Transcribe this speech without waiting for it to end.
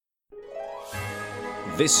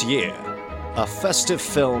This year, a festive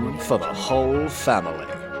film for the whole family.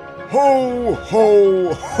 Ho,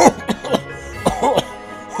 ho, ho!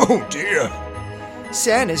 Oh dear!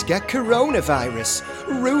 Santa's got coronavirus.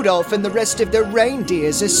 Rudolph and the rest of the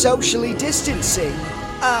reindeers are socially distancing.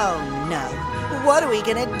 Oh no. What are we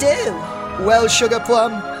gonna do? Well, Sugar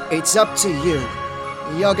Plum, it's up to you.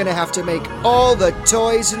 You're gonna have to make all the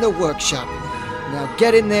toys in the workshop. Now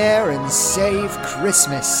get in there and save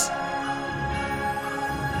Christmas.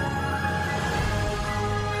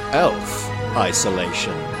 Elf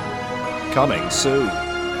Isolation. Coming soon.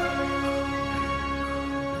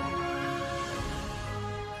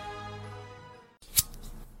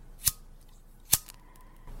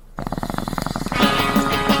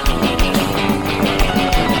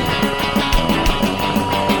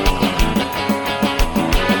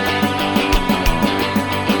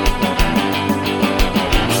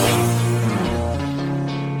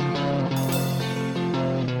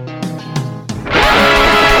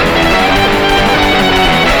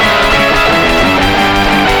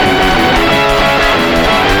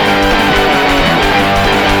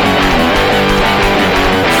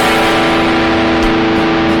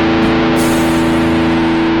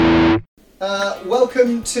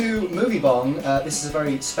 Welcome to Movie Bong. This is a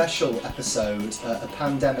very special episode, a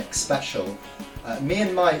pandemic special. Me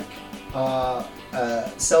and Mike are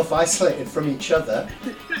self-isolated from each other.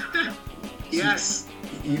 Yes.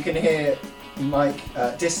 You can hear Mike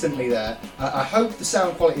distantly there. I hope the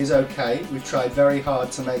sound quality is okay. We've tried very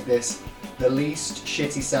hard to make this the least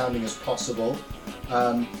shitty sounding as possible.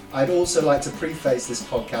 I'd also like to preface this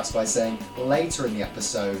podcast by saying later in the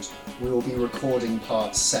episode we will be recording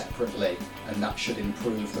parts separately, and that should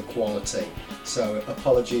improve the quality. So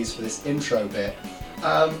apologies for this intro bit.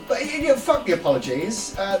 But you know, fuck the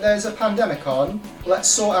apologies. There's a pandemic on. Let's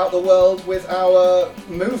sort out the world with our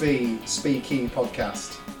movie speaky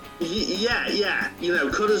podcast. Yeah. You know,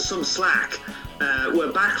 cut us some slack.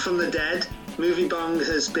 We're back from the dead. Movie Bong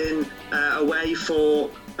has been away for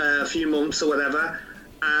a few months or whatever.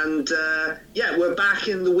 And we're back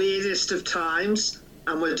in the weirdest of times.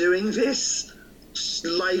 And we're doing this,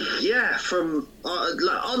 from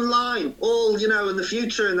online, all, you know, in the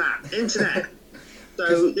future and that, internet.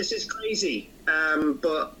 So this is crazy,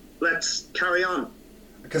 but let's carry on.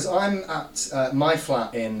 Because I'm at my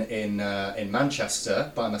flat in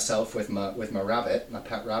Manchester by myself with my rabbit, my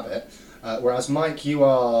pet rabbit, whereas Mike, you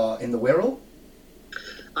are in the Wirral?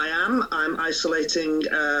 I'm isolating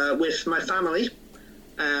with my family,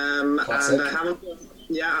 Classic. and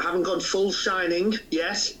I haven't gone full Shining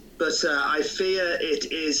yet, but I fear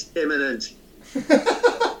it is imminent.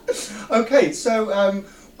 Okay, so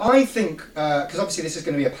I think, because obviously this is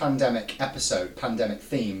going to be a pandemic episode, pandemic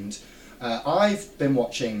themed, I've been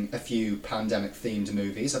watching a few pandemic themed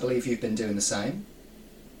movies. I believe you've been doing the same.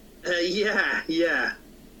 Yeah.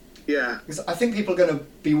 Because I think people are going to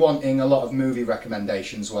be wanting a lot of movie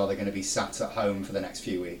recommendations while they're going to be sat at home for the next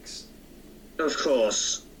few weeks. Of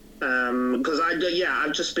course. Because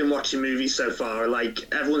I've just been watching movies so far. Like,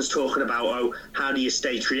 everyone's talking about, how do you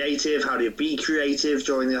stay creative? How do you be creative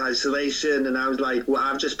during the isolation? And I was like, well,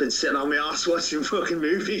 I've just been sitting on my arse watching fucking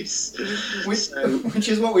movies. Which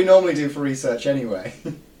is what we normally do for research anyway.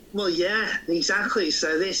 Well, yeah, exactly.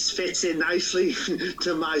 So this fits in nicely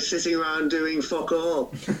to my sitting around doing fuck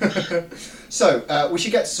all. So, we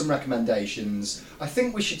should get to some recommendations. I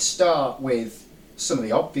think we should start with some of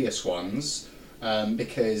the obvious ones.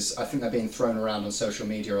 Because I think they're being thrown around on social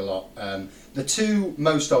media a lot. The two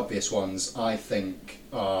most obvious ones, I think,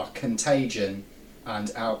 are Contagion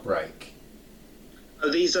and Outbreak. Oh,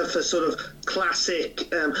 these are for sort of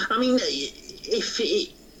classic...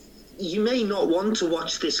 you may not want to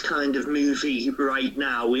watch this kind of movie right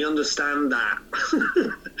now. We understand that.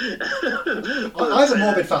 I have a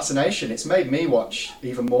morbid fascination. It's made me watch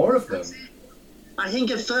even more of them. I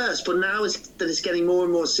think at first, but now it's getting more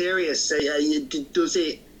and more serious. Does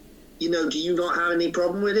it, do you not have any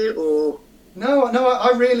problem with it, or? No,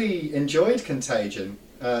 I really enjoyed Contagion,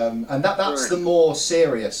 and that's right. The more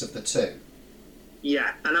serious of the two.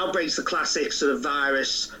 Yeah, and Outbreak's the classic sort of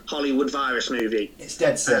Hollywood virus movie. It's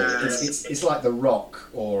dead serious. It's like The Rock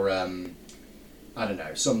or I don't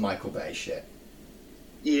know, some Michael Bay shit.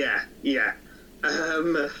 Yeah.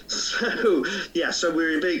 So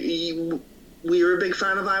we were a big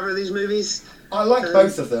fan of either of these movies. I liked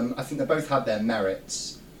both of them. I think they both had their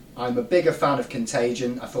merits. I'm a bigger fan of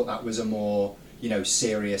Contagion. I thought that was a more,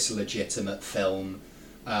 serious, legitimate film.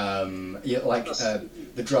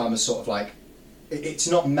 The drama's sort of like, it's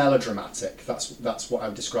not melodramatic. That's what I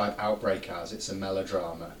would describe Outbreak as. It's a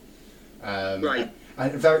melodrama. Right.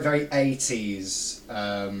 And very, very 80s.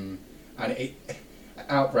 and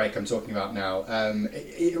Outbreak I'm talking about now.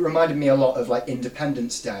 It reminded me a lot of like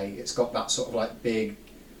Independence Day. It's got that sort of like big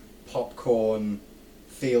popcorn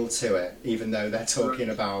feel to it, even though they're talking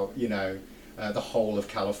about the whole of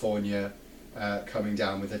California coming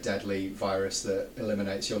down with a deadly virus that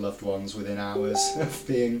eliminates your loved ones within hours of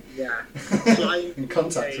being in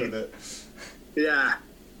contact with it. Yeah.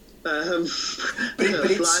 But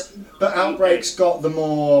Outbreak's got the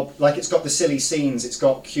more, like, it's got the silly scenes. It's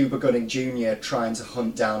got Cuba Gooding Jr. trying to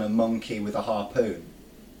hunt down a monkey with a harpoon.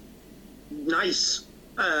 Nice.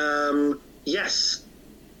 Yes.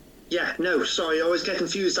 Yeah, no, sorry, I always get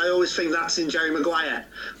confused. I always think that's in Jerry Maguire.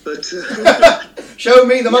 But show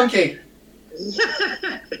me the monkey!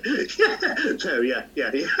 No, yeah.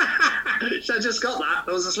 I just got that.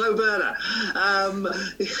 That was a slow burner.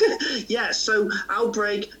 So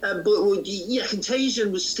Outbreak,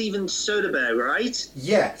 Contagion was Steven Soderbergh, right?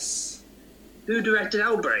 Yes. Who directed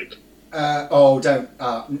Outbreak? I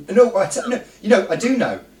do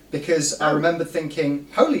know, because I remember thinking,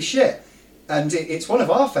 holy shit, and it's one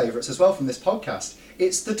of our favourites as well from this podcast.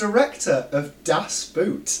 It's the director of Das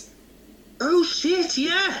Boot. Oh shit!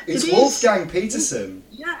 Yeah, it's Wolfgang Petersen.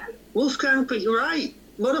 Yeah, Wolfgang Petersen. Right,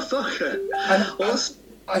 motherfucker. And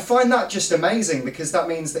I find that just amazing, because that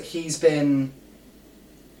means that he's been,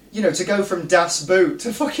 to go from Das Boot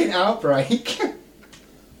to fucking Outbreak.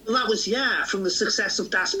 Well, that was from the success of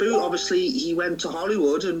Das Boot. Obviously, he went to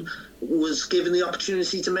Hollywood and was given the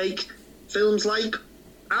opportunity to make films like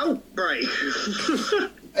Outbreak.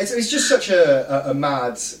 It's just such a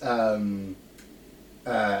mad.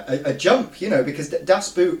 A jump, because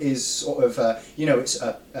Das Boot is sort of, it's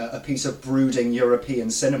a piece of brooding European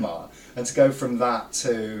cinema, and to go from that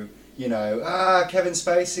to, Kevin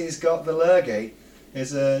Spacey's got the lurgy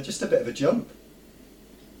is just a bit of a jump.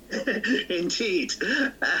 Indeed.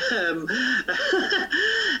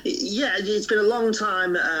 It's been a long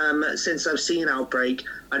time since I've seen Outbreak.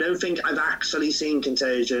 I don't think I've actually seen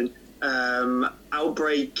Contagion.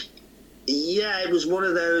 Outbreak, it was one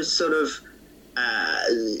of those sort of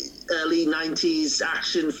early 90s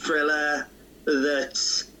action thriller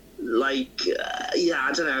that, I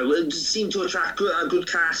don't know, it seemed to attract a good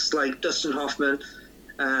cast, like Dustin Hoffman.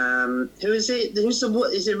 Who is it?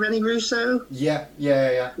 Is it Rennie Russo? Yeah.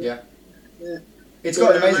 It's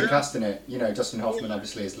got an amazing cast in it. Dustin Hoffman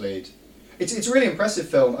obviously is lead. It's a really impressive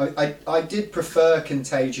film. I did prefer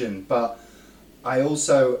Contagion, but I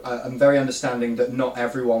also am very understanding that not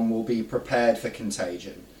everyone will be prepared for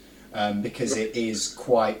Contagion. Because it is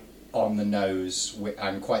quite on the nose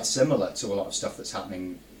and quite similar to a lot of stuff that's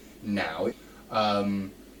happening now.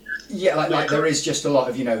 There is just a lot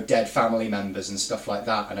of, dead family members and stuff like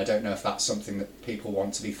that, and I don't know if that's something that people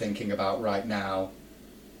want to be thinking about right now.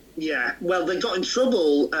 Yeah, well, they got in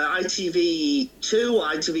trouble. ITV2 or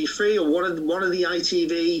ITV3 or one of the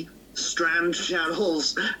ITV Strand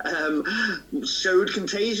channels showed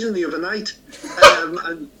Contagion the other night.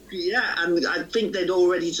 And I think they'd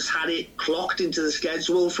already just had it clocked into the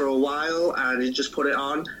schedule for a while, and it just put it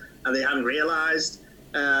on, and they hadn't realised.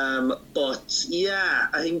 I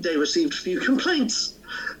think they received a few complaints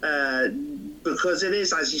because it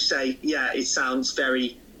is, as you say, it sounds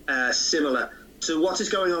very similar to what is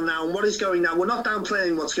going on now and what is going now. We're not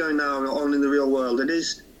downplaying what's going on in the real world. It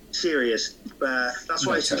is serious. That's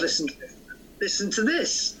why you should listen to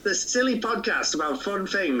this silly podcast about fun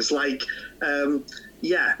things like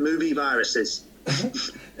movie viruses.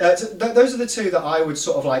 Those are the two that I would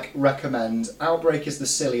sort of recommend. Outbreak is the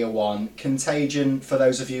sillier one. Contagion, for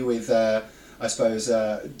those of you with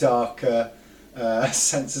darker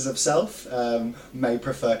senses of self, may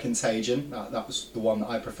prefer Contagion. That was the one that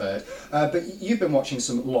I preferred. But you've been watching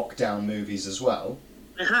some lockdown movies as well.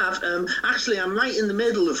 I have. Actually, I'm right in the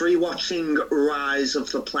middle of rewatching Rise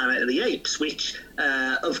of the Planet of the Apes, which,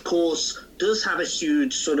 of course, does have a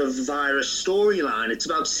huge sort of virus storyline. It's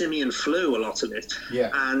about simian flu, a lot of it.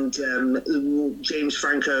 Yeah. And James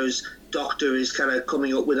Franco's doctor is kind of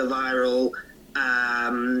coming up with a viral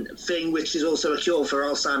thing, which is also a cure for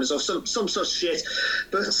Alzheimer's or some such shit.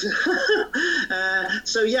 But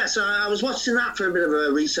so I was watching that for a bit of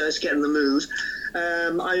a research, getting the mood.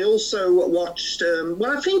 I also watched,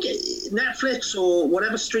 I think Netflix or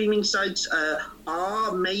whatever streaming sites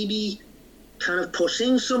are maybe kind of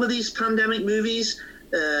pushing some of these pandemic movies.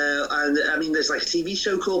 And I mean, there's like a TV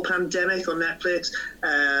show called Pandemic on Netflix.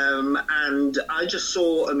 And I just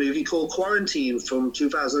saw a movie called Quarantine from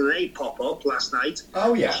 2008 pop up last night.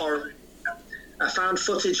 Oh, yeah. A found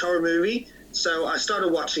footage horror movie. So I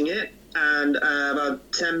started watching it. And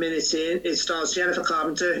about 10 minutes in, it stars Jennifer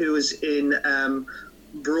Carpenter, who was in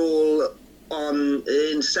Brawl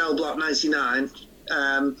in Cell Block 99.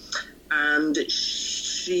 and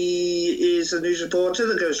she is a news reporter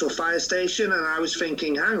that goes to a fire station, and I was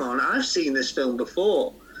thinking, hang on, I've seen this film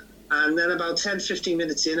before. And then about 10, 15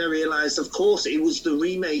 minutes in, I realised, of course, it was the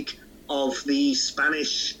remake of the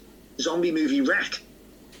Spanish zombie movie Wreck.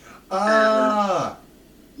 Ah.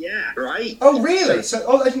 Yeah, right? Oh, really?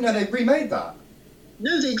 I didn't know they remade that.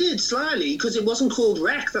 No, they did, slightly, because it wasn't called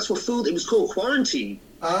Wreck. That's what fooled it. Was called Quarantine.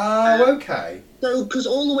 Oh, okay. So, because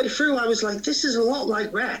all the way through, I was like, this is a lot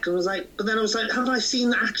like Wreck. And but then I was like, have I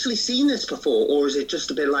actually seen this before? Or is it just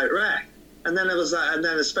a bit like Wreck? And then I was like, and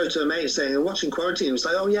then I spoke to a mate saying, I'm watching Quarantine. It was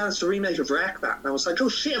like, oh yeah, it's a remake of Wreck, that. And I was like, oh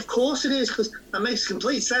shit, of course it is, because that makes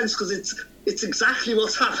complete sense, because it's exactly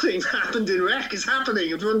what's happened in Wreck is happening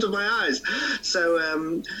in front of my eyes. So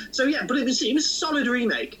yeah, but it was a solid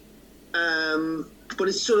remake. But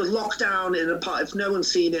it's sort of locked down in a part. If no one's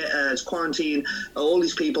seen it, it's Quarantine. All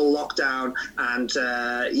these people locked down, and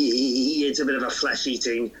it's a bit of a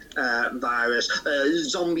flesh-eating virus,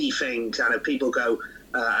 zombie thing. Kind of people go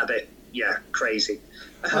a bit crazy.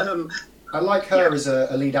 I like her as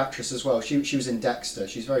a lead actress as well. She was in Dexter.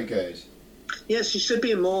 She's very good. Yeah, she should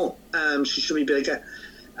be in more. She should be bigger.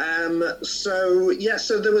 So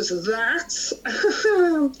there was that.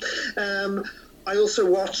 I also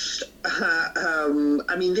watched.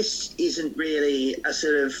 I mean, this isn't really a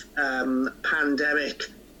sort of pandemic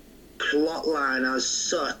plot line as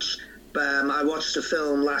such. But I watched a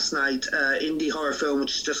film last night, indie horror film,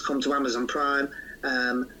 which has just come to Amazon Prime.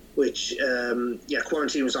 Which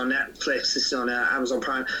Quarantine was on Netflix. This is on Amazon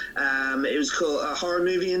Prime. It was called a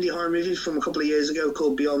indie horror movie from a couple of years ago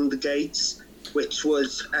called Beyond the Gates, which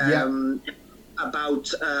was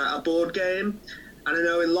about a board game. And I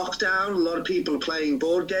know in lockdown, a lot of people are playing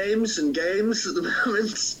board games at the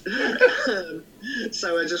moment.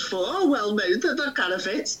 So I just thought, oh, well, maybe that kind of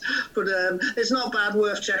fits. But it's not bad,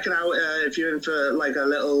 worth checking out if you're in for like a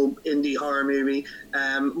little indie horror movie.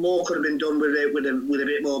 More could have been done with it with a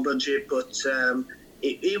bit more budget, but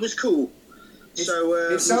it was cool.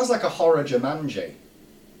 It sounds like a horror Jumanji.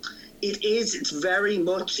 It is. It's very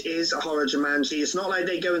much is a horror Jumanji. It's not like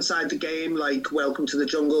they go inside the game like Welcome to the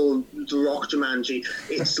Jungle, The Rock Jumanji.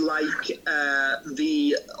 It's like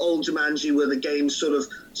the old Jumanji where the game sort of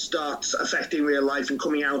starts affecting real life and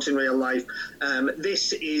coming out in real life.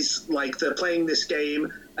 This is like they're playing this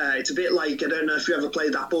game. It's a bit like, I don't know if you ever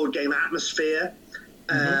played that board game Atmosphere,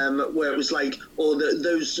 where it was like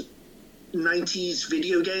those 90s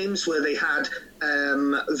video games where they had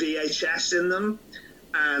VHS in them.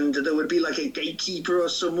 And there would be like a gatekeeper or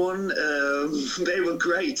someone. They were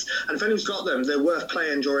great. And if anyone's got them, they're worth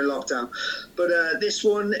playing during lockdown. But this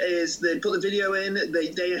one is, they put the video in,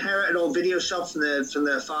 they inherit an old video shop from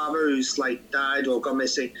their father who's like died or gone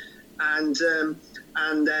missing. And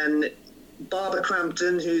then Barbara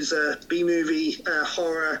Crampton, who's a B-movie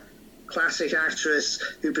horror classic actress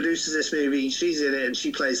who produces this movie, she's in it and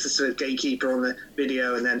she plays the sort of gatekeeper on the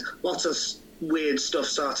video, and then lots of weird stuff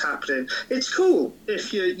starts happening. It's cool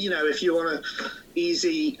if you want a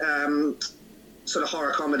easy sort of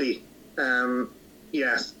horror comedy.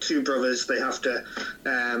 Two brothers, they have to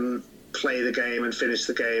play the game and finish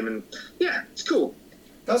the game, and it's cool.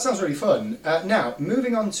 That sounds really fun. Now,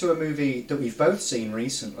 moving on to a movie that we've both seen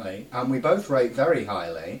recently, and we both rate very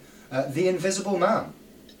highly, The Invisible Man.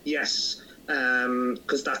 Yes,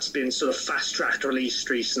 because that's been sort of fast-tracked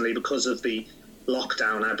released recently because of the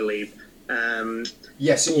lockdown, I believe.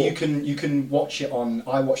 Yes, you can watch it on.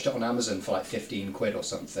 I watched it on Amazon for like 15 quid or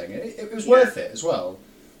something. It was worth it as well,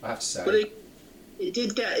 I have to say. But it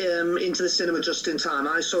did get into the cinema just in time.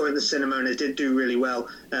 I saw it in the cinema and it did do really well.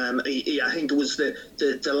 I think it was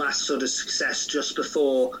the last sort of success just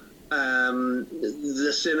before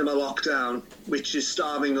the cinema lockdown, which is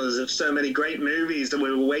starving us of so many great movies that we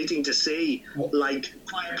were waiting to see, like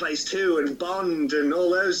Quiet Place 2 and Bond and all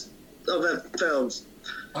those other films.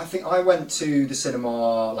 I think I went to the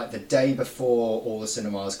cinema like the day before all the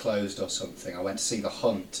cinemas closed or something. I went to see The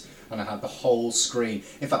Hunt, and I had the whole screen.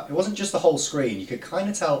 In fact, it wasn't just the whole screen. You could kind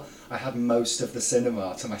of tell I had most of the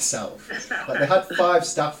cinema to myself. Like they had 5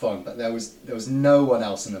 staff on, but there was no one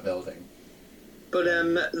else in the building. But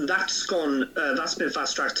that's gone. That's been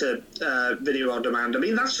fast tracked to video on demand. I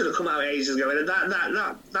mean, that should have come out ages ago. And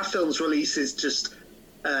that film's release is just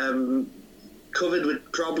covered with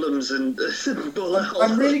problems and.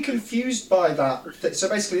 I'm really confused by that. So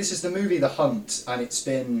basically, this is the movie The Hunt, and it's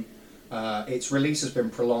been its release has been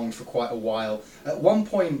prolonged for quite a while. At one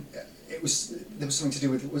point, there was something to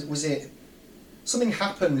do with was it. Something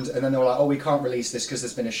happened, and then they were like, "Oh, we can't release this because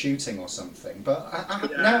there's been a shooting or something." But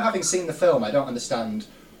now, having seen the film, I don't understand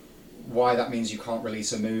why that means you can't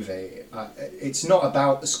release a movie. It's not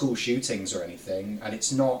about the school shootings or anything, and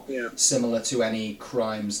it's not similar to any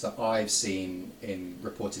crimes that I've seen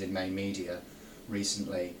reported in main media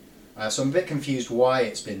recently. So I'm a bit confused why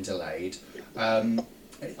it's been delayed. I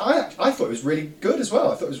thought it was really good as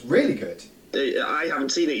well. I thought it was really good. I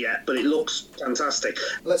haven't seen it yet, but it looks fantastic.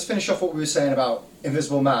 Let's finish off what we were saying about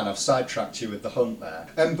Invisible Man. I've sidetracked you with The Hunt there.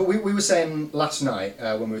 But we were saying last night,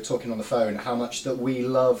 when we were talking on the phone, how much that we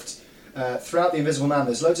loved, throughout The Invisible Man,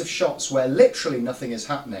 there's loads of shots where literally nothing is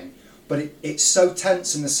happening. But it's so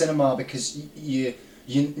tense in the cinema because you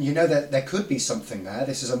know that there could be something there.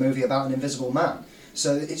 This is a movie about an invisible man.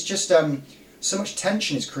 So it's just... so much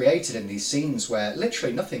tension is created in these scenes where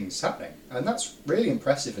literally nothing's happening, and that's really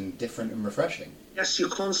impressive and different and refreshing. Yes, you're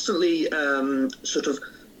constantly sort of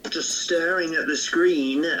just staring at the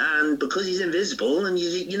screen, and because he's invisible, and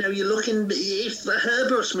you're looking if the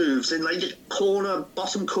hairbrush moves in like the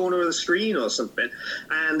bottom corner of the screen or something,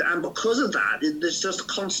 and because of that, there's just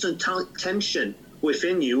constant tension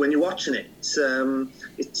within you when you're watching it.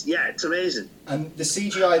 It's amazing. And the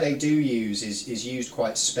CGI they do use is used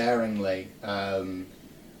quite sparingly.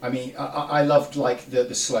 I mean, I loved like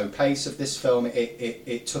the slow pace of this film.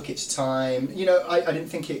 It took its time. I didn't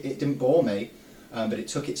think it didn't bore me, but it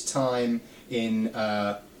took its time in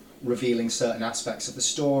revealing certain aspects of the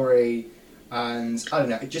story. And I don't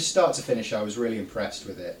know, just start to finish, I was really impressed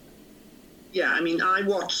with it. Yeah, I mean, I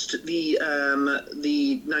watched the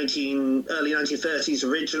early 1930s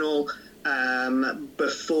original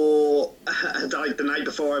before, like the night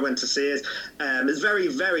before I went to see it. It's very,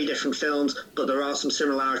 very different films, but there are some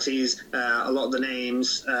similarities. A lot of the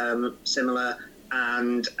names similar,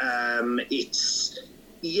 and it's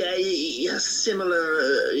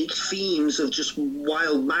similar themes of just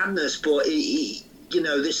wild madness. But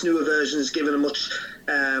this newer version is given a much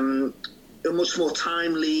more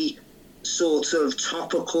timely, sort of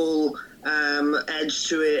topical edge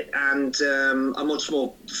to it, and a much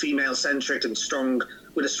more female-centric and strong,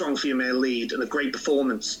 with a strong female lead and a great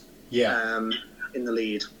performance in the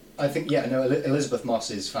lead. I think, Elizabeth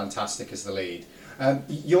Moss is fantastic as the lead.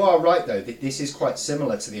 You are right, though, this is quite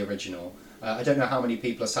similar to the original. I don't know how many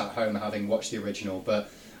people are sat home having watched the original,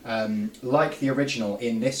 but like the original,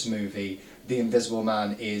 in this movie, the Invisible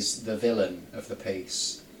Man is the villain of the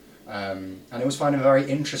piece. And I always find him a very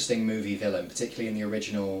interesting movie villain, particularly in the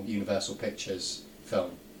original Universal Pictures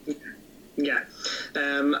film. Yeah,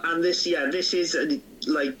 and this is a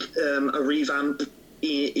revamp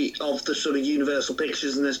of the sort of Universal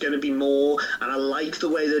Pictures, and there's going to be more. And I like the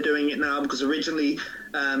way they're doing it now, because originally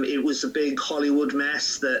it was a big Hollywood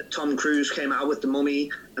mess that Tom Cruise came out with The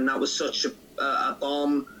Mummy, and that was such a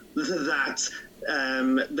bomb that.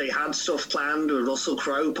 They had stuff planned with Russell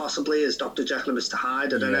Crowe possibly as Dr. Jekyll and Mr.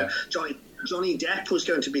 Hyde. I don't know. Johnny Depp was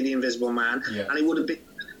going to be the Invisible Man, and it would have been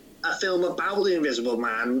a film about the Invisible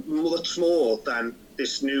Man much more than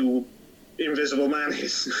this new Invisible Man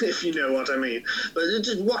is, if you know what I mean. But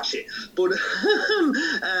just watch it. But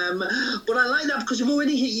I like that because you've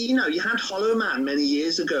already, you had Hollow Man many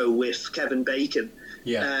years ago with Kevin Bacon.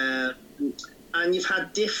 Yeah. And you've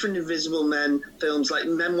had different Invisible Men films, like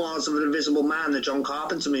Memoirs of an Invisible Man, the John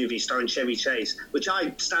Carpenter movie starring Chevy Chase, which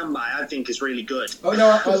I stand by. I think is really good. Oh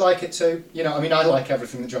no, I like it too. I like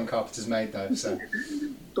everything that John Carpenter's made, though. So,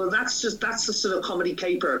 but that's a sort of comedy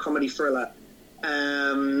caper, a comedy thriller,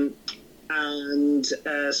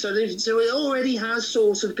 so it already has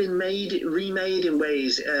sort of been remade in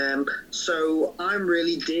ways. So I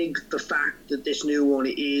really dig the fact that this new one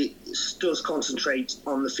does concentrate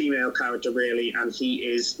on the female character really, and he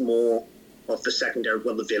is more of the secondary,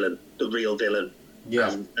 the villain, the real villain.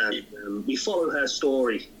 Yeah. And we follow her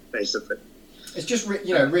story basically. It's just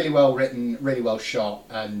really well written, really well shot,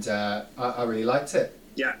 and I really liked it.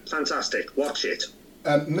 Yeah, fantastic. Watch it.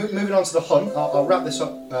 Moving on to The Hunt, I'll wrap this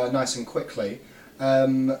up nice and quickly.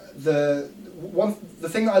 The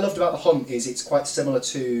thing that I loved about The Hunt is it's quite similar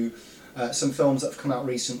to some films that have come out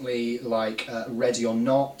recently, like Ready or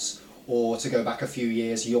Not, or to go back a few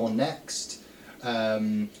years, You're Next.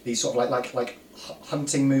 These sort of like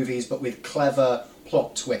hunting movies, but with clever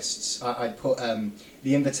plot twists. I'd put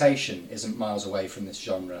The Invitation isn't miles away from this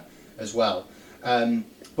genre as well.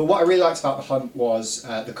 But what I really liked about The Hunt was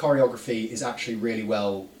the choreography is actually really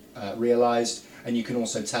well realised, and you can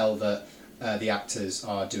also tell that the actors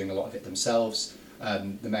are doing a lot of it themselves.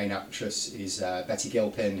 The main actress is Betty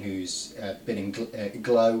Gilpin, who's been in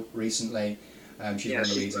Glow recently. She's one of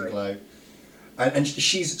the leads in Glow. And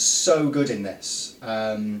she's so good in this.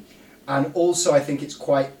 And also I think it's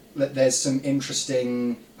there's some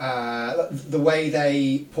interesting... the way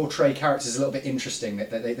they portray characters is a little bit interesting.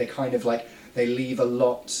 They kind of they leave a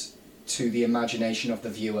lot to the imagination of the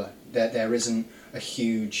viewer. There isn't a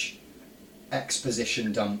huge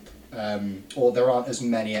exposition dump, or there aren't as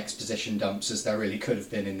many exposition dumps as there really could have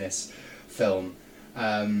been in this film.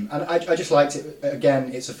 And I just liked it.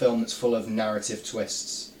 Again, it's a film that's full of narrative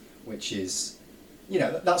twists, which is,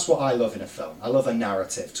 that's what I love in a film. I love a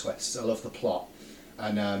narrative twist. I love the plot.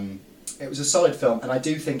 And it was a solid film, and I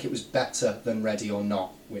do think it was better than Ready or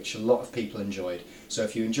Not, which a lot of people enjoyed. So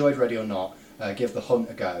if you enjoyed Ready or Not, give The Hunt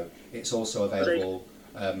a go. It's also available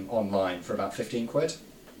online for about 15 quid.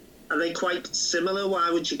 Are they quite similar?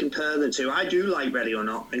 Why would you compare the two? I do like Ready or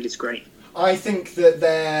Not. I think it's great. I think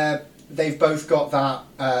that they've both got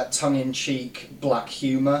that tongue-in-cheek black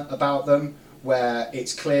humour about them, where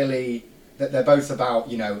it's clearly that they're both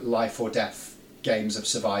about, life or death games of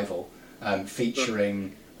survival,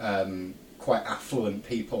 featuring quite affluent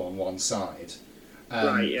people on one side.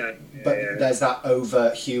 But there's that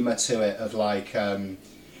overt humour to it of like,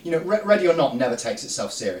 Ready or Not never takes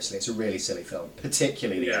itself seriously. It's a really silly film,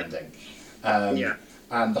 particularly the ending.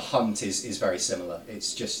 And The Hunt is very similar.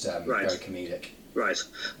 It's just very comedic. Right.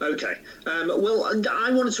 Okay. Well,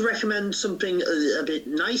 I wanted to recommend something a bit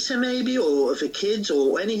nicer, maybe, or for kids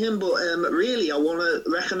or anything. But really, I want to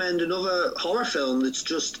recommend another horror film that's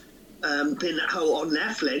just been out on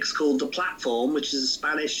Netflix called The Platform, which is a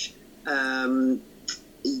Spanish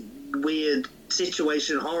weird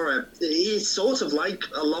situation horror. It's sort of like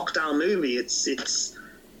a lockdown movie. It's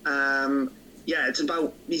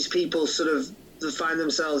about these people sort of that find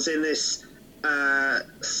themselves in this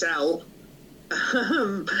cell.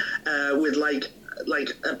 With like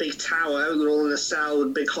a big tower. They're all in a cell with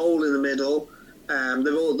a big hole in the middle.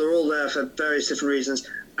 They're all there for various different reasons,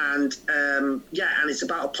 and and it's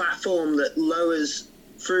about a platform that lowers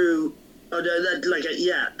through, a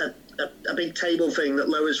big table thing that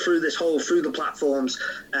lowers through this hole through the platforms,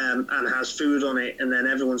 and has food on it, and then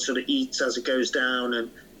everyone sort of eats as it goes down, and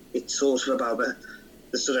it's sort of about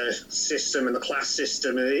the sort of system and the class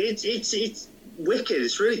system, and it's wicked.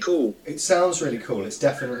 It's really cool. It sounds really cool. It's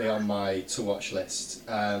definitely on my to watch list.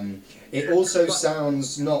 It also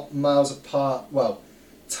sounds not miles apart. Well,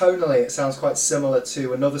 tonally, it sounds quite similar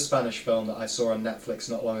to another Spanish film that I saw on Netflix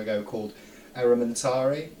not long ago called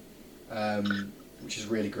Elementary, which is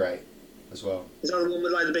really great as well. Is that the one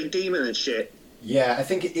with like the big demon and shit? Yeah, I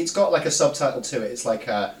think it's got like a subtitle to it. It's like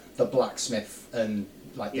the blacksmith and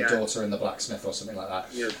like the daughter and the blacksmith or something like that.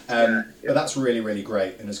 But that's really, really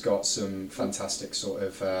great and has got some fantastic sort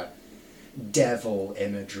of devil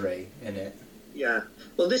imagery in it. Yeah.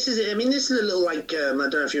 Well, this is it. I mean, this is a little like, I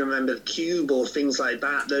don't know if you remember Cube or things like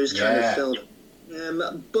that, those kind of films.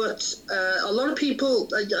 But a lot of people,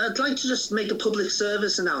 I'd like to just make a public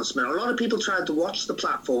service announcement. A lot of people tried to watch The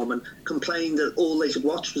Platform and complained that all they could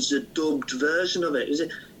watch was a dubbed version of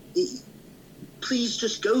it. Please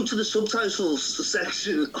just go to the subtitles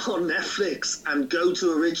section on Netflix and go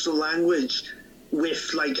to original language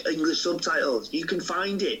with like English subtitles. You can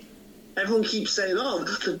find it. Everyone keeps saying, "Oh,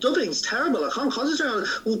 the dubbing's terrible. I can't concentrate on it."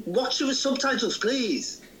 Well, watch it with subtitles,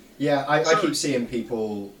 please. Yeah, I keep seeing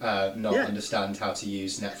people not understand how to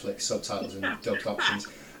use Netflix subtitles and dubbed options,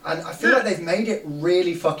 and I feel like they've made it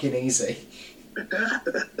really fucking easy.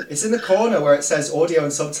 It's in the corner where it says audio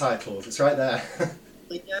and subtitles. It's right there.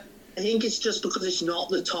 I think it's just because it's not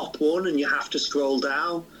the top one and you have to scroll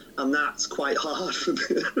down, and that's quite hard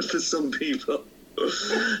for some people.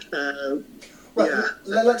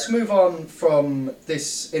 Let's move on from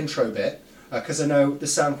this intro bit, because I know the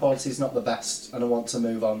sound quality is not the best, and I want to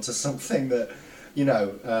move on to something that,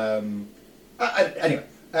 anyway.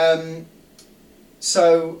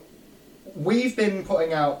 So we've been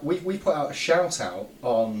putting out, we put out a shout out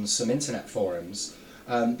on some internet forums,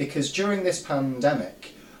 because during this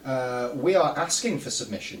pandemic, we are asking for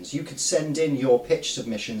submissions. You could send in your pitch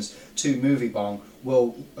submissions to MovieBong.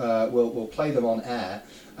 We'll play them on air.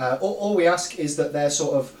 All we ask is that they're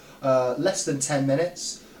sort of less than 10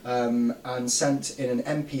 minutes and sent in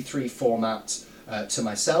an MP3 format to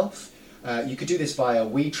myself. You could do this via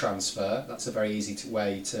WeTransfer. That's a very easy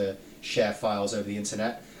way to share files over the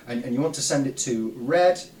internet. And you want to send it to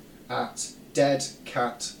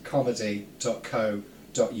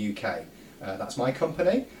red@deadcatcomedy.co.uk. That's my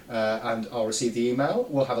company, and I'll receive the email,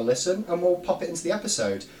 we'll have a listen, and we'll pop it into the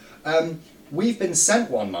episode. We've been sent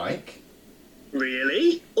one, Mike.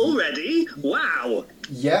 Really? Already? Wow!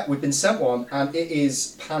 Yeah, we've been sent one, and it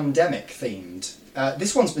is pandemic themed.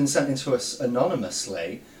 This one's been sent in to us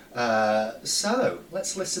anonymously, so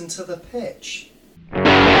let's listen to the pitch.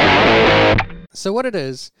 So what it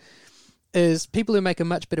is people who make a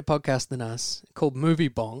much better podcast than us, called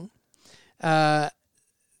MovieBong, their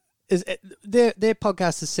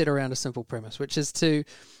podcast is set around a simple premise, which is to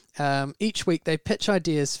Each week they pitch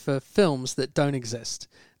ideas for films that don't exist.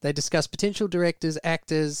 They discuss potential directors,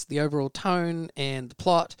 actors, the overall tone and the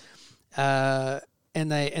plot,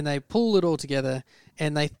 and they pull it all together.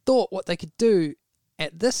 And they thought what they could do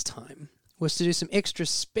at this time was to do some extra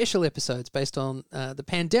special episodes based on the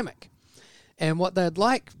pandemic. And what they'd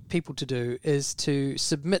like people to do is to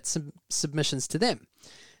submit some submissions to them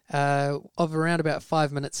of around about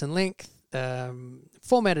 5 minutes in length,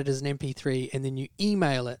 formatted as an MP3, and then you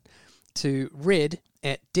email it to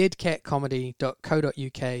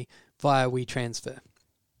red@deadcatcomedy.co.uk via WeTransfer.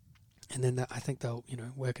 And then I think they'll,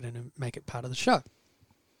 work it in and make it part of the show.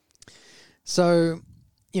 So,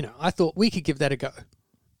 I thought we could give that a go.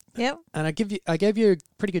 Yep. And I gave you a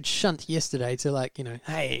pretty good shunt yesterday to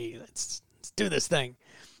hey, let's do this thing.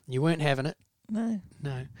 You weren't having it. No.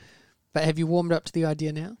 But have you warmed up to the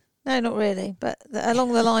idea now? No, not really. But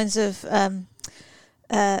along the lines of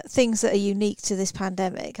things that are unique to this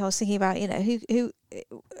pandemic, I was thinking about, who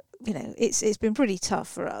it's been pretty tough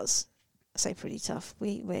for us. I say pretty tough.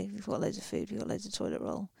 We've got loads of food. We've got loads of toilet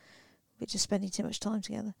roll. We're just spending too much time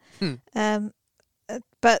together.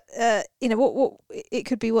 But what it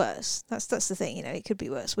could be worse. That's the thing. It could be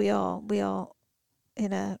worse. We are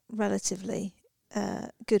in a relatively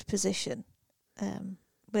good position.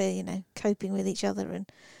 We're coping with each other and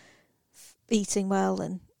eating well,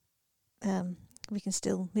 and we can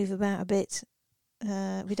still move about a bit.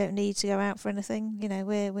 We don't need to go out for anything.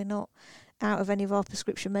 We're not out of any of our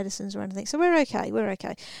prescription medicines or anything, so we're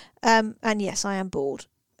okay. And yes, I am bored,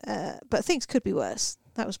 but things could be worse.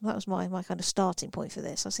 That was my kind of starting point for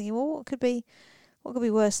this. I was thinking, well, what could be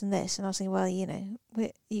worse than this? And I was thinking, well,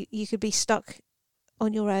 you could be stuck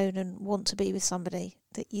on your own and want to be with somebody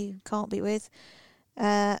that you can't be with,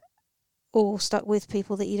 or stuck with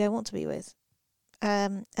people that you don't want to be with.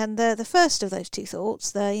 And the first of those two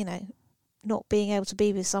thoughts, not being able to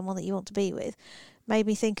be with someone that you want to be with, made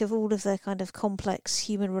me think of all of the kind of complex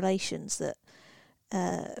human relations that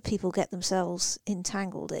people get themselves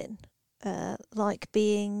entangled in, like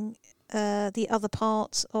being the other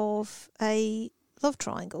part of a love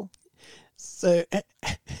triangle. So the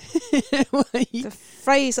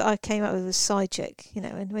phrase that I came up with was side chick.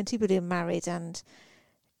 And when people are married and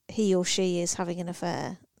he or she is having an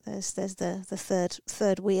affair, there's the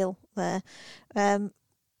third wheel there.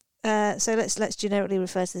 So let's generically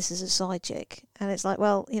refer to this as a side chick. And it's like,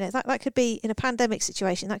 well, that could be, in a pandemic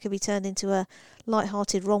situation, that could be turned into a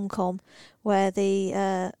light-hearted rom-com where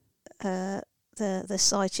the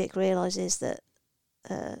side chick realises that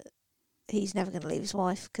he's never going to leave his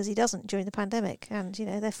wife, because he doesn't during the pandemic, and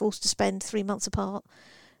they're forced to spend 3 months apart,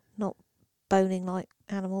 not boning like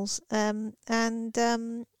animals, and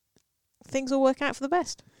things will work out for the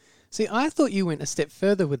best. See, I thought you went a step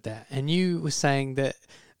further with that, and you were saying that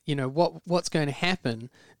what's going to happen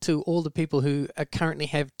to all the people who currently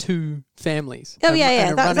have two families. Oh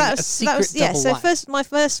yeah. That was yeah. So life. my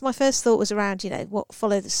first thought was around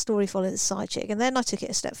follow the side chick, and then I took it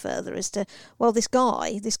a step further as to, well, this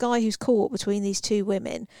guy who's caught between these two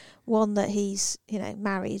women, one that he's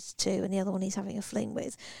married to and the other one he's having a fling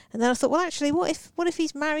with, and then I thought, well, actually, what if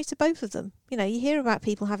he's married to both of them? You hear about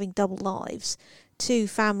people having double lives, two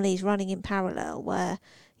families running in parallel, where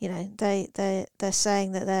they're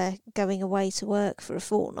saying that they're going away to work for a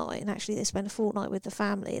fortnight, and actually they spend a fortnight with the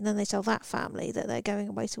family, and then they tell that family that they're going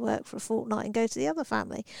away to work for a fortnight and go to the other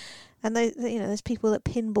family. And there's people that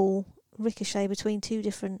pinball ricochet between two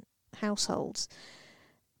different households.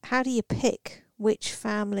 How do you pick which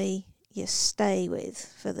family you stay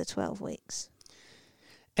with for the 12 weeks?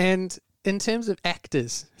 And in terms of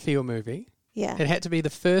actors for your movie, yeah, it had to be the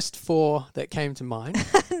first four that came to mind.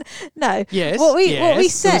 No. Yes. What we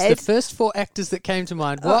said. It was the first four actors that came to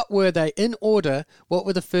mind. What were they in order? What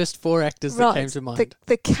were the first four actors that came to mind?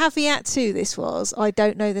 The caveat to this was, I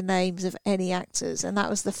don't know the names of any actors, and that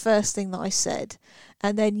was the first thing that I said.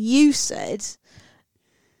 And then you said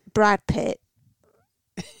Brad Pitt,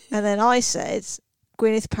 and then I said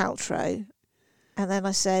Gwyneth Paltrow, and then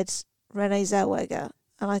I said Renee Zellweger.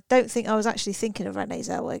 And I don't think I was actually thinking of Renee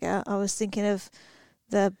Zellweger. I was thinking of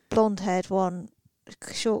the blonde-haired one,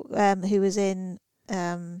 who was in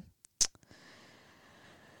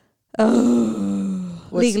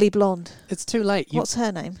Legally Blonde. It's too late. What's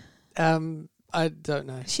her name? I don't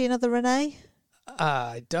know. Is she another Renee?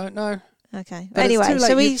 I don't know. Okay. But anyway,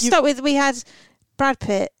 so we had Brad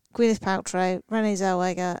Pitt, Gwyneth Paltrow, Renee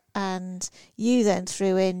Zellweger, and you then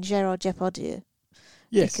threw in Gerard Depardieu.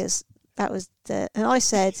 Yes. Because that was and I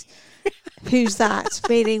said, who's that?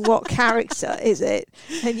 Meaning, what character is it?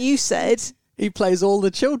 And you said, he plays all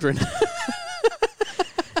the children.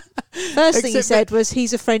 First thing he Except said was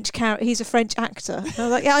he's a French he's a French actor. And I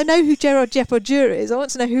was like, yeah, I know who Gerard Depardieu is. I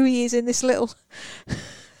want to know who he is in this little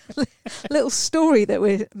story that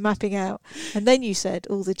we're mapping out. And then you said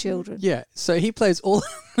all the children. Yeah, so he plays all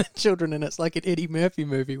the children, and it's like an Eddie Murphy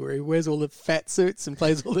movie where he wears all the fat suits and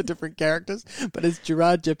plays all the different characters, but it's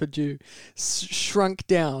Gerard Depardieu shrunk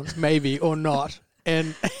down, maybe, or not,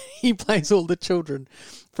 and he plays all the children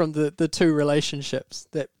from the two relationships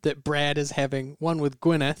that Brad is having, one with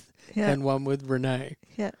Gwyneth and one with Renee.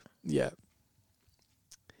 Yeah. Yeah.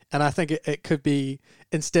 And I think it could be,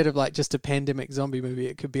 instead of like just a pandemic zombie movie,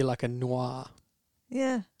 it could be like a noir.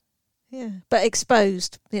 Yeah. Yeah. But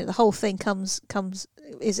exposed. You know, the whole thing the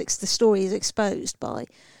story is exposed by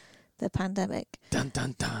the pandemic. Dun,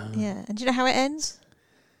 dun, dun. Yeah. And do you know how it ends?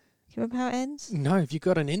 Do you remember how it ends? No, have you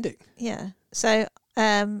got an ending? Yeah. So,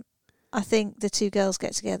 I think the two girls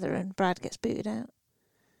get together and Brad gets booted out.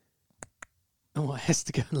 Oh, I has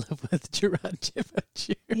to go and live with Gerard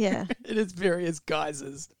Depardieu. Yeah. In his various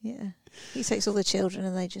guises. Yeah. He takes all the children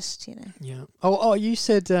and they just, Yeah. Oh, you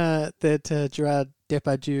said that Gerard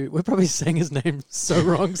Depardieu, we're probably saying his name so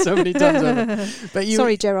wrong so many times over. But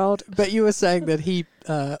Sorry, Gerard. But you were saying that he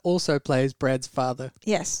also plays Brad's father.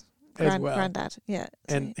 Yes. As well. Granddad. Yeah.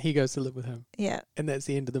 And he goes to live with him. Yeah. And that's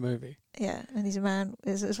the end of the movie. Yeah. And he's a man,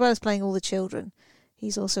 as well as playing all the children,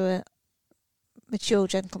 he's also a mature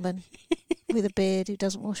gentleman with a beard who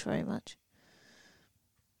doesn't wash very much.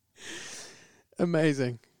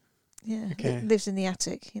 Amazing. Yeah. Okay. Lives in the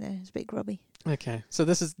attic, it's a bit grubby. Okay. So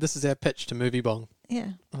this is our pitch to Movie Bong.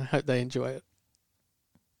 Yeah. I hope they enjoy it.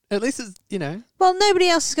 At least it's, Well, nobody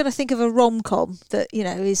else is going to think of a rom-com that,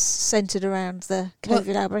 is centred around the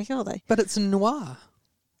COVID outbreak, are they? But it's noir.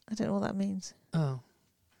 I don't know what that means. Oh.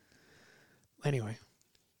 Anyway.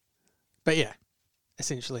 But yeah,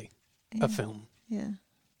 essentially a film. Yeah.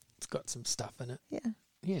 It's got some stuff in it. Yeah.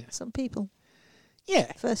 Yeah. Some people.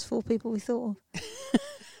 Yeah. First 4 people we thought of.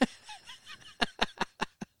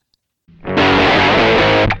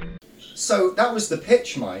 So that was the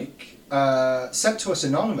pitch, Mike, sent to us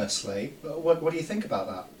anonymously. What do you think about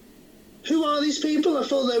that? Who are these people? I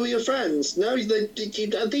thought they were your friends. No, are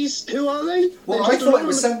these? Who are they? Well, I thought it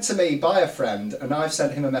was sent to me by a friend, and I've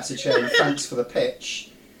sent him a message saying thanks for the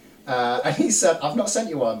pitch. And he said, I've not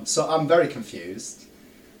sent you one, so I'm very confused.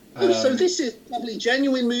 So this is probably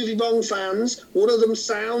genuine Movie Bong fans. One of them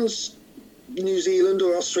sounds New Zealand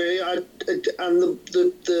or Australia, and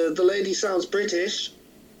the lady sounds British.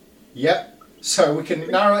 Yep. So we can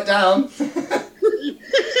narrow it down.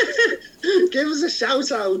 Give us a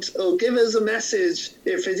shout out or give us a message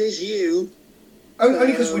if it is you.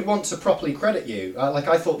 Only because we'd want to properly credit you.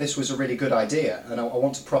 I thought this was a really good idea, and I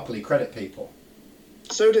want to properly credit people.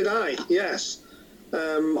 So did I. Yes.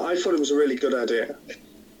 I thought it was a really good idea.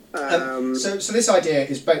 So this idea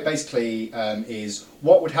is basically is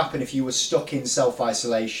what would happen if you were stuck in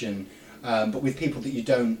self-isolation, but with people that you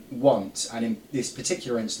don't want, and in this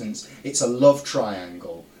particular instance, it's a love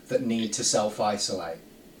triangle that need to self-isolate.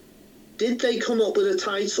 Did they come up with a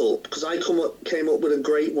title? Because I came up with a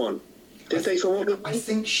great one. Did they come up with? I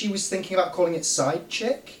think she was thinking about calling it Side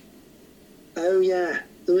Chick. Oh yeah,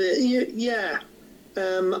 yeah.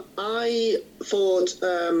 I thought.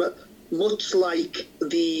 Much like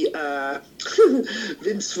the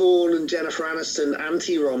Vince Vaughn and Jennifer Aniston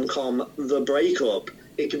anti-rom-com The Breakup,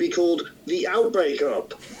 it could be called The Outbreak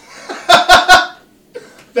Up.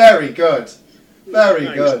 Very good. Very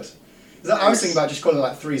Thanks. good. I was thinking about just calling it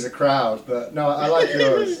like Three's a Crowd, but no, I like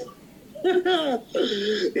yours.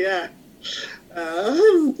 Yeah.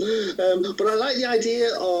 But I like the idea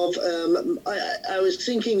of I was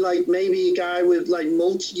thinking like maybe a guy with like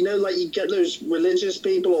like you get those religious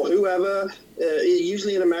people or whoever,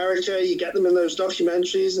 usually in America you get them in those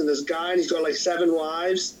documentaries, and this guy and he's got like 7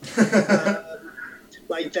 wives.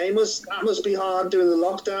 Like that must be hard doing the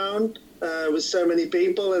lockdown with so many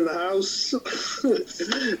people in the house.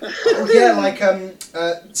 Oh yeah, like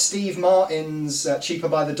Steve Martin's Cheaper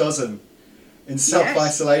by the Dozen. In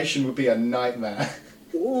self-isolation would be a nightmare.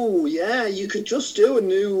 Oh, yeah, you could just do a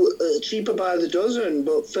new Cheaper by the Dozen,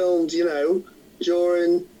 but filmed,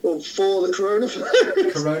 during or for the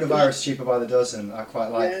coronavirus. Coronavirus Cheaper by the Dozen. I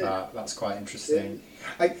quite like that. That's quite interesting.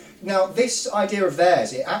 Now, this idea of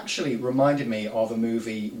theirs, it actually reminded me of a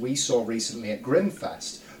movie we saw recently at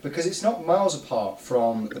Grimfest, because it's not miles apart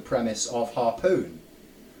from the premise of Harpoon,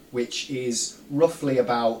 which is roughly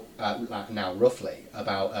about a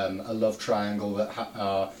love triangle that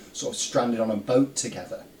are sort of stranded on a boat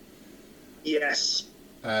together. Yes.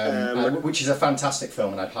 Which is a fantastic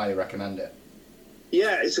film, and I'd highly recommend it.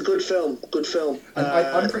 Yeah, it's a good film. Good film. And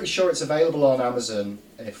I'm pretty sure it's available on Amazon,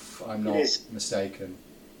 if I'm not mistaken.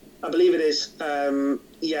 I believe it is.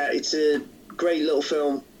 Yeah, it's a great little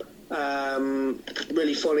film.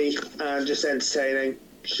 Really funny and just entertaining,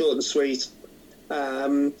 short and sweet.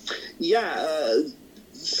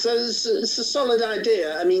 So it's a solid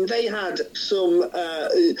idea. I mean, they had some.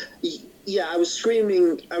 I was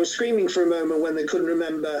screaming for a moment when they couldn't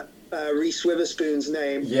remember Reese Witherspoon's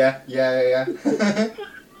name. Yeah.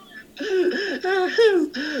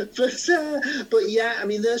 But yeah, I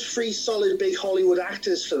mean, there's 3 solid big Hollywood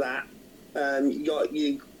actors for that. You got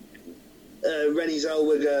Renée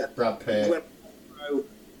Zellweger, Brad Pitt, Gwyneth Paltrow,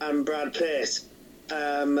 and Brad Pitt.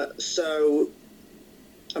 So,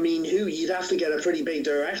 I mean, you'd have to get a pretty big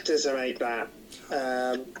director to make that.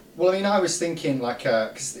 Well, I mean, I was thinking like,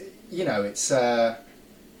 because you know, it's a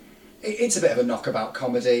bit of a knockabout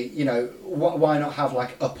comedy. You know, why not have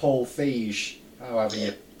like a Paul Feig, however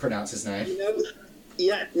you pronounce his name?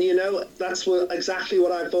 That's exactly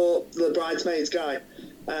what I thought. The Bridesmaids guy,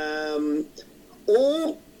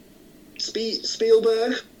 or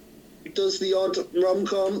Spielberg does the odd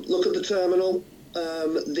rom-com. Look at The Terminal.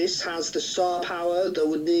 This has the star power that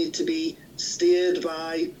would need to be steered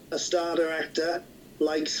by a star director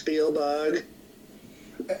like Spielberg.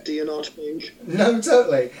 Do you not think? No,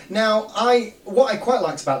 totally. Now, what I quite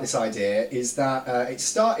liked about this idea is that it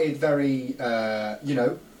started very,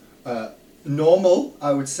 normal,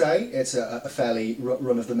 I would say. It's a fairly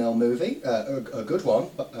run-of-the-mill movie, a good one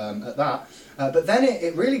at that. But then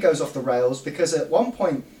it really goes off the rails because at one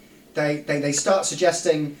point they start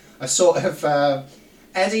suggesting a sort of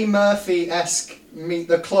Eddie Murphy-esque Meet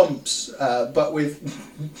the Clumps, but with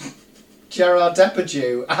Gerard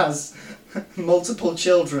Depardieu as multiple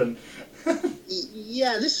children.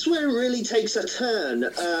 Yeah, this is where it really takes a turn.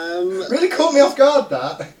 Really caught me off guard,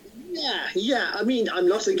 that. Yeah. I mean, I'm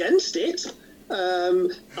not against it.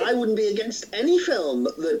 I wouldn't be against any film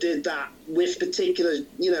that did that with particular,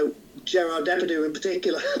 Gerard Depardieu in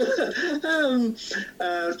particular.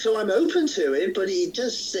 So I'm open to it, but it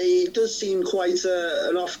does seem quite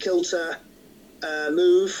an off-kilter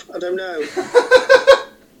move. I don't know.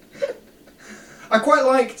 I quite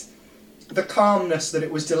liked the calmness that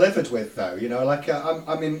it was delivered with, though.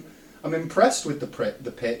 I'm impressed with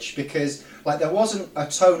the pitch because there wasn't a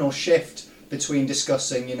tonal shift between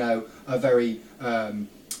discussing a very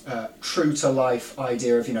true to life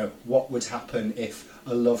idea of what would happen if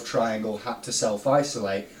a love triangle had to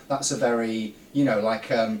self-isolate. That's a very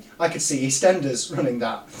I could see EastEnders running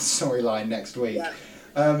that storyline next week.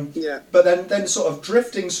 But then sort of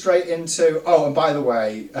drifting straight into and by the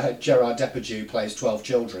way, Gerard Depardieu plays 12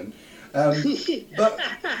 children. But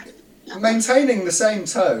maintaining the same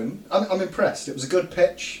tone, I'm impressed. It was a good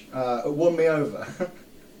pitch. It won me over.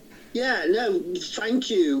 Yeah, no, thank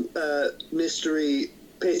you, Mystery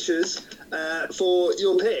Pitchers, for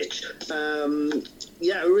your pitch. I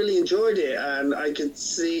really enjoyed it, and I could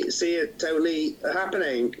see it totally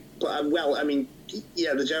happening. But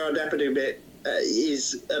the Gerard Depardieu bit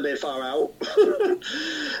is a bit far out.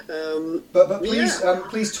 But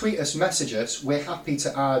please tweet us, message us. We're happy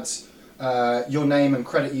to add your name and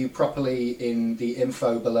credit you properly in the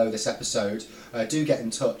info below this episode. Do get in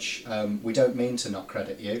touch. We don't mean to not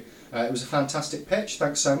credit you. It was a fantastic pitch.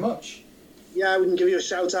 Thanks so much. Yeah, we can give you a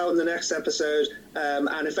shout out in the next episode.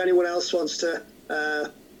 And if anyone else wants to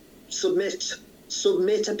submit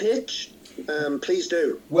a pitch, please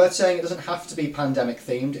do. Worth saying, it doesn't have to be pandemic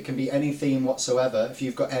themed. It can be any theme whatsoever. If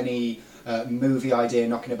you've got any movie idea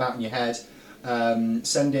knocking about in your head,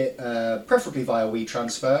 send it preferably via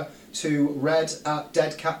WeTransfer to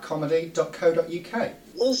red@deadcatcomedy.co.uk.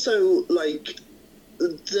 Also,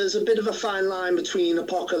 there's a bit of a fine line between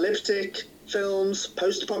apocalyptic films,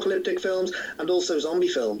 post-apocalyptic films, and also zombie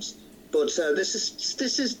films. But this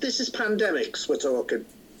is pandemics we're talking.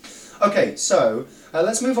 Okay, so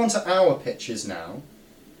let's move on to our pitches now.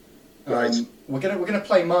 Right. We're gonna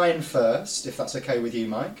play mine first, if that's okay with you,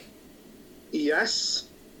 Mike. Yes.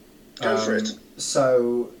 Go for it.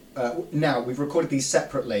 So now we've recorded these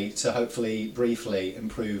separately to hopefully briefly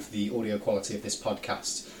improve the audio quality of this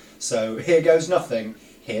podcast. So here goes nothing.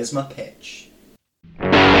 Here's my pitch.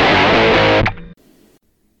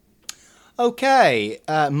 Okay,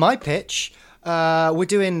 my pitch. We're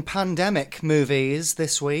doing pandemic movies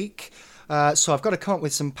this week. So I've got to come up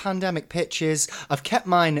with some pandemic pitches. I've kept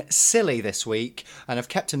mine silly this week, and I've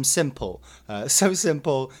kept them simple. So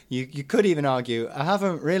simple, you could even argue I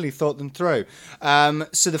haven't really thought them through.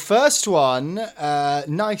 So the first one,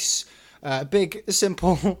 nice, big,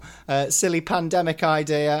 simple, silly pandemic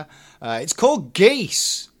idea. It's called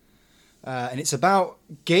Geese. And it's about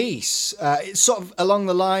geese. It's sort of along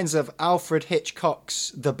the lines of Alfred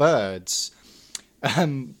Hitchcock's The Birds,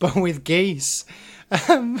 but with geese.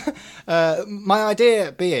 My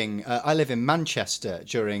idea being, I live in Manchester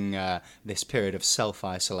during this period of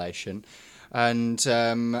self-isolation, and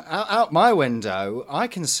out my window, I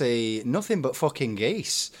can see nothing but fucking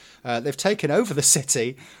geese. They've taken over the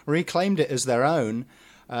city, reclaimed it as their own.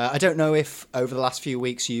 I don't know if over the last few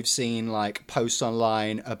weeks you've seen like posts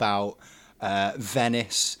online about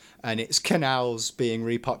Venice and its canals being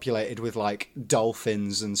repopulated with like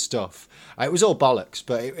dolphins and stuff. It was all bollocks,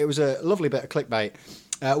 but it was a lovely bit of clickbait.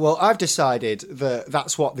 Well, I've decided that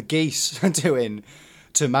that's what the geese are doing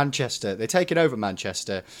to Manchester. They're taking over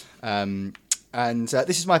Manchester. And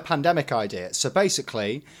this is my pandemic idea. So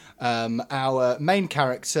basically, our main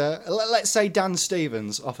character, let's say Dan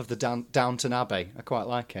Stevens off of the Downton Abbey. I quite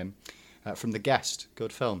like him. From The Guest.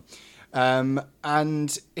 Good film.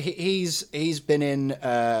 And he's been in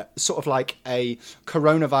sort of like a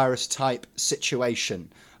coronavirus type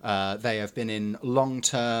situation. They have been in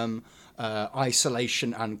long-term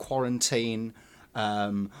isolation and quarantine,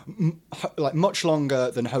 like much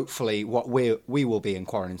longer than hopefully what we will be in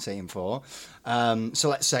quarantine for. So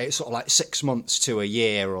let's say it's sort of like 6 months to a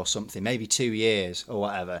year or something, maybe 2 years or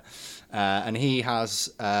whatever. And he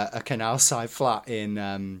has a canal side flat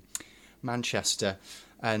in Manchester.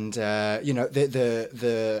 And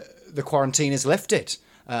the quarantine is lifted,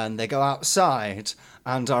 and they go outside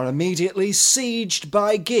and are immediately sieged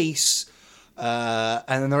by geese. And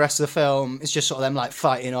then the rest of the film is just sort of them like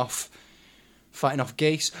fighting off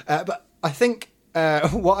geese. But I think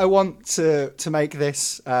what I want to make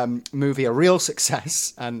this movie a real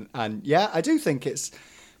success, and yeah, I do think it's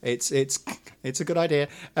a good idea.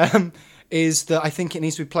 Is that I think it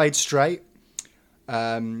needs to be played straight.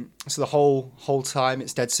 So the whole time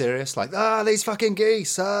it's dead serious, like, these fucking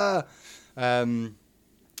geese, people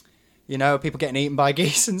getting eaten by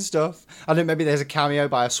geese and stuff. I think maybe there's a cameo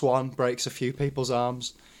by a swan, breaks a few people's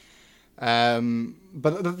arms.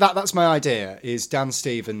 But that's my idea, is Dan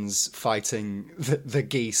Stevens fighting the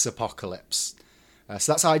geese apocalypse.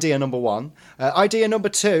 So that's idea number one. Idea number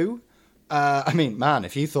two,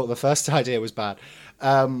 if you thought the first idea was bad,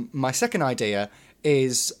 my second idea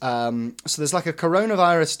is so there's like a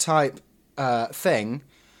coronavirus type thing.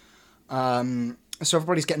 So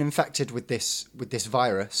everybody's getting infected with this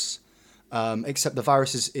virus, except the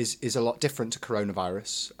virus is a lot different to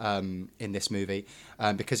coronavirus in this movie,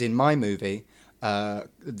 because in my movie,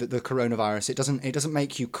 the coronavirus it doesn't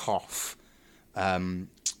make you cough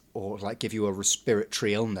or like give you a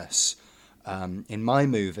respiratory illness. In my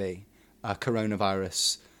movie,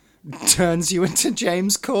 coronavirus turns you into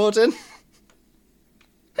James Corden.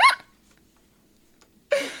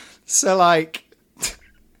 So, like,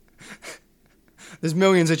 there's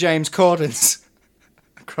millions of James Cordens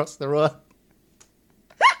across the world.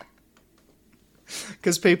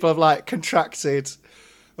 Because people have, like, contracted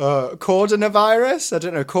Cordenovirus. I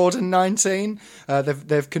don't know, Corden-19.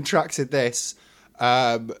 They've contracted this.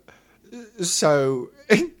 So,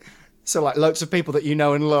 like, loads of people that you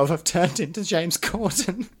know and love have turned into James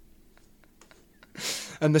Corden.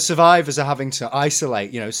 And the survivors are having to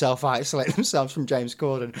self-isolate themselves from James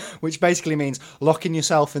Corden, which basically means locking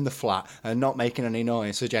yourself in the flat and not making any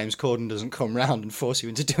noise so James Corden doesn't come round and force you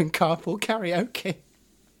into doing carpool karaoke.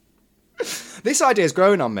 This idea is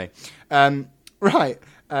growing on me. Right.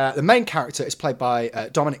 The main character is played by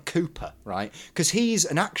Dominic Cooper, right? Because he's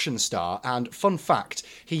an action star, and fun fact,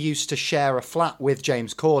 he used to share a flat with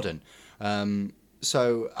James Corden.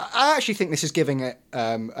 So I actually think this is giving it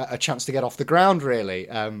a chance to get off the ground, really,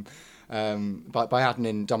 by adding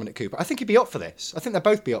in Dominic Cooper. I think he'd be up for this. I think they'd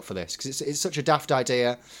both be up for this, because it's such a daft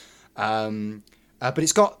idea. But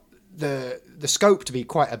it's got the scope to be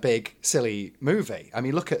quite a big, silly movie. I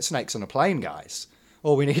mean, look at Snakes on a Plane, guys.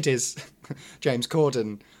 All we need is James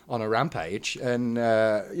Corden on a rampage and,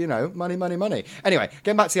 money, money, money. Anyway,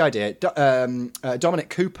 getting back to the idea,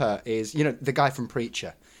 Dominic Cooper is, the guy from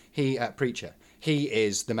Preacher. Preacher. He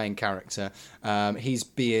is the main character. He's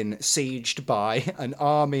being sieged by an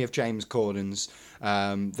army of James Cordens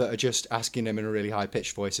that are just asking him in a really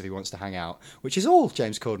high-pitched voice if he wants to hang out, which is all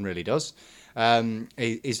James Corden really does.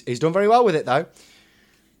 He's done very well with it, though.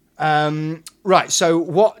 Right, so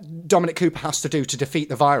what Dominic Cooper has to do to defeat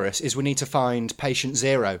the virus is we need to find patient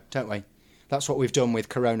zero, don't we? That's what we've done with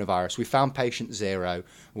coronavirus. We found patient zero.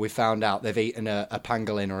 We found out they've eaten a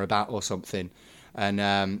pangolin or a bat or something. And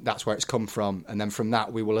that's where it's come from. And then from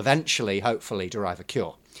that, we will eventually, hopefully, derive a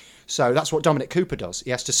cure. So that's what Dominic Cooper does.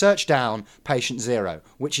 He has to search down patient zero,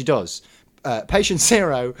 which he does. Patient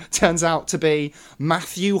zero turns out to be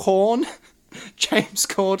Matthew Horn, James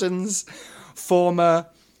Corden's former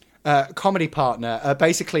comedy partner.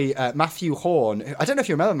 Matthew Horn. I don't know if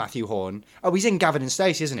you remember Matthew Horn. Oh, he's in Gavin and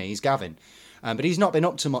Stacey, isn't he? He's Gavin. But he's not been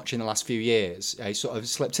up to much in the last few years. He sort of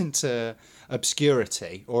slipped into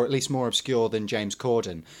obscurity, or at least more obscure than James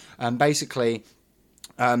Corden. Basically,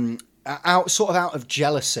 out of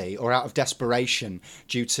jealousy or out of desperation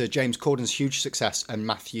due to James Corden's huge success and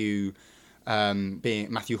Matthew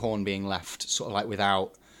Horn being left sort of like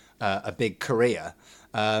without a big career.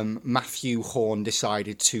 Matthew Horn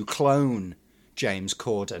decided to clone James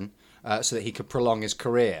Corden so that he could prolong his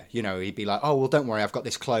career. You know, he'd be like, oh, well, don't worry, I've got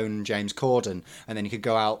this clone James Corden. And then he could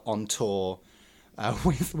go out on tour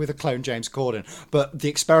with a clone James Corden. But the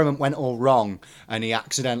experiment went all wrong, and he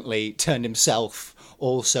accidentally turned himself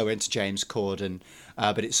also into James Corden.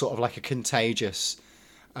 But it's sort of like a contagious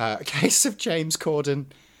case of James Corden,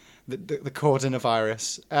 the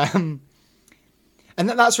Cordenovirus. And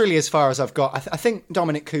that's really as far as I've got. I think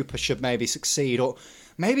Dominic Cooper should maybe succeed, or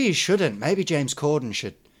maybe he shouldn't. Maybe James Corden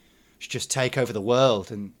should just take over the world,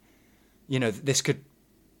 and you know, this could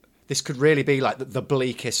really be like the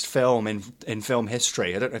bleakest film in film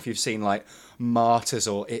history. I don't know if you've seen like Martyrs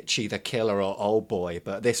or Itchy the Killer or Old Boy,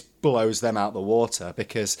 but this blows them out the water,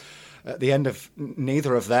 because at the end of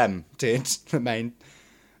neither of them did the main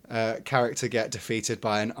character get defeated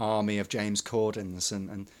by an army of James Cordens,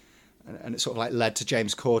 and it sort of like led to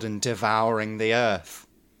James Corden devouring the earth.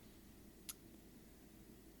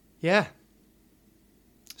 Yeah.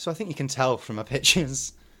 So I think you can tell from my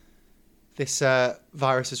pictures, this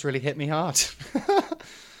virus has really hit me hard.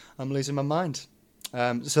 I'm losing my mind.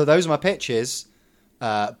 So those are my pitches.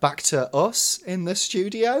 Back to us in the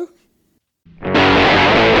studio.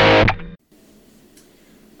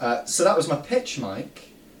 So that was my pitch, Mike.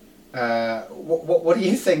 What do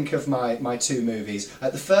you think of my two movies?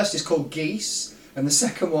 The first is called Geese, and the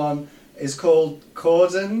second one is called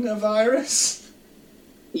Cordenovirus.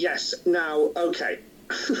 Yes. Now, okay.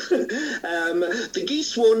 The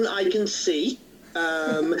Geese one I can see.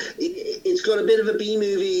 It's got a bit of a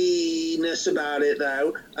B-movie-ness about it,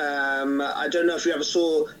 though. I don't know if you ever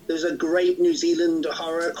saw. There's a great New Zealand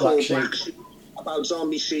horror called Black Sheep, about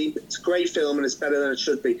zombie sheep. It's a great film, and it's better than it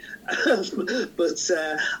should be. But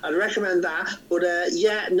I'd recommend that. But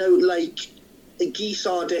geese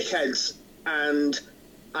are dickheads, and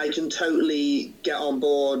I can totally get on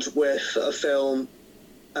board with a film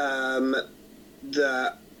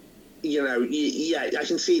that, you know, I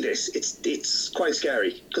can see this. It's quite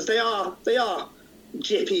scary, because they are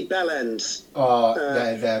jippy bellends. Oh,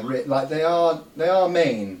 they are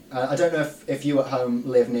mean. I don't know if you at home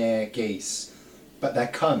live near geese, but they're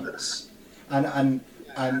cunts, and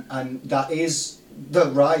that is the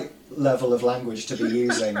right level of language to be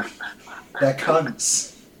using. They're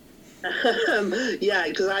cunts. Yeah,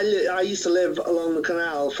 because I used to live along the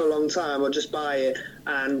canal for a long time, or just by it,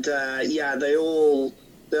 and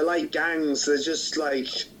they're like gangs. They're just like,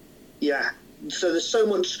 yeah. So there's so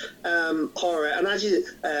much horror and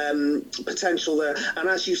potential there, and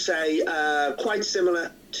as you say, quite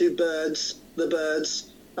similar to The Birds,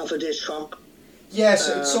 Alfred Hitchcock. Yeah,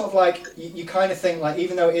 so it's sort of like you kind of think, like,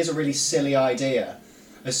 even though it is a really silly idea,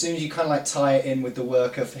 as soon as you kind of like tie it in with the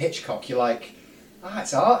work of Hitchcock, you're like,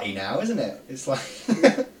 it's arty now, isn't it? It's like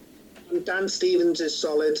Dan Stevens is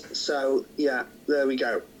solid, so yeah, there we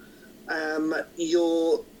go.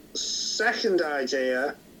 Your second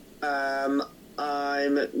idea, I'm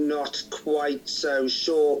not quite so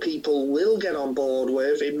sure people will get on board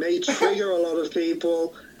with. It may trigger a lot of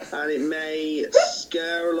people, and it may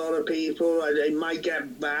scare a lot of people. It might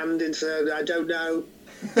get banned into. I don't know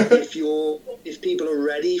if people are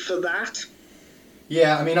ready for that.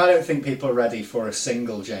 Yeah, I mean, I don't think people are ready for a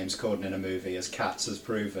single James Corden in a movie, as Cats has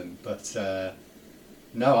proven. But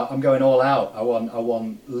no, I'm going all out. I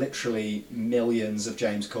want literally millions of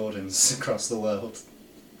James Cordens across the world.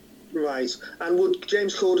 Right. And would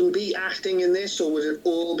James Corden be acting in this, or would it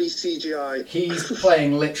all be CGI? He's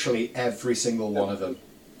playing literally every single one of them.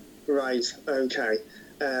 Right. Okay.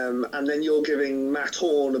 And then you're giving Matt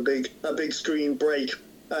Horn a big screen break.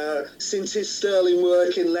 Since his sterling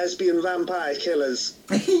work in Lesbian Vampire Killers.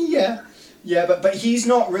 yeah, but he's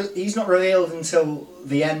not revealed until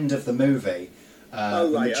the end of the movie. The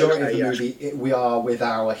majority of the movie, we are with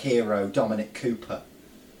our hero Dominic Cooper.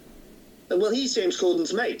 Well, he's James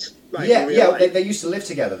Corden's mate, right? Yeah. They used to live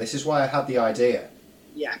together. This is why I had the idea.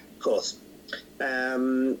 Yeah, of course.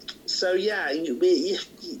 So yeah, it's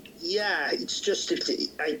just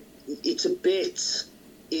it's a bit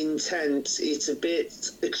intense. It's a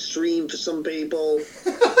bit extreme for some people.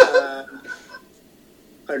 I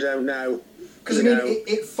don't know. Because I mean,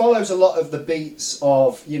 it follows a lot of the beats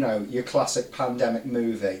of, you know, your classic pandemic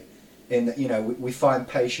movie. In that, you know, we find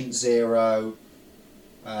patient zero.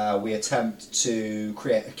 We attempt to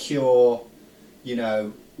create a cure. You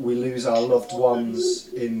know, we lose our loved ones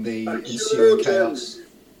in the ensuing chaos.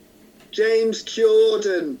 James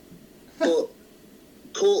Corden. But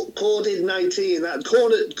Corden-19.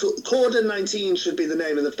 Corden-19 should be the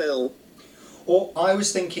name of the film. Or I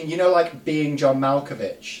was thinking, you know, like Being John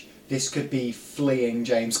Malkovich, this could be Fleeing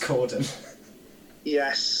James Corden.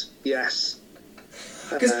 Yes.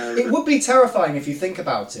 Because it would be terrifying if you think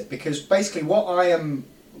about it, because basically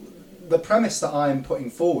the premise that I am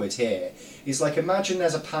putting forward here is like, imagine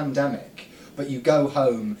there's a pandemic, but you go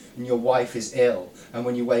home and your wife is ill, and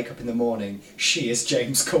when you wake up in the morning, she is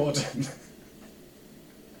James Corden.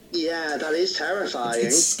 Yeah, that is terrifying.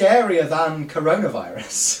 It's scarier than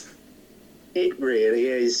coronavirus. It really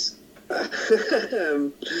is.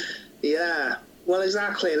 Yeah, well,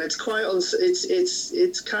 exactly, and it's quite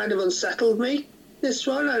it's kind of unsettled me. This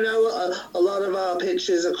one, I know a lot of our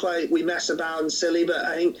pictures are we mess about and silly, but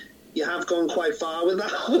I think you have gone quite far with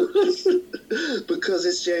that one because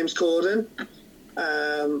it's James Corden.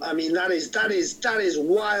 I mean, that is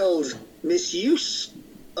wild misuse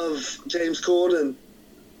of James Corden.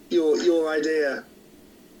 Your idea.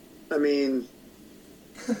 I mean,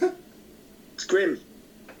 it's grim.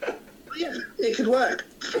 But yeah, it could work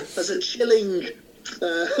as a chilling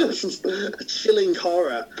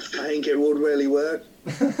horror. I think it would really work.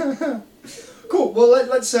 Cool. Well,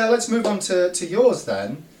 let's move on to yours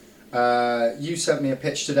then. You sent me a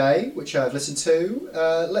pitch today, which I've listened to.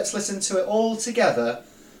 Let's listen to it all together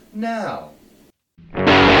now.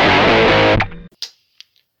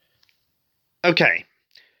 Okay,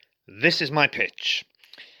 this is my pitch.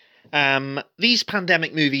 These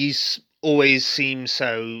pandemic movies always seem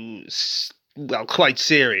so, quite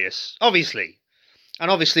serious, obviously.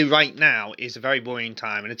 And obviously right now is a very boring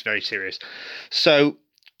time and it's very serious. So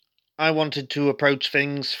I wanted to approach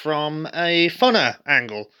things from a funner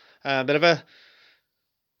angle, a bit of a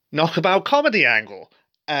knockabout comedy angle.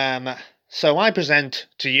 So I present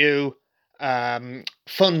to you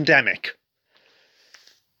Fundemic.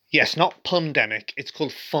 Yes, not Pundemic, it's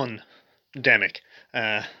called Fundemic.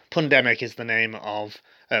 Pundemic is the name of,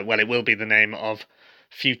 it will be the name of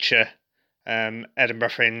future Edinburgh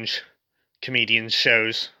Fringe comedians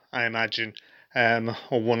shows, I imagine,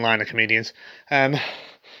 or one-liner comedians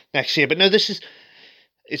next year. But no,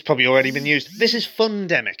 it's probably already been used. This is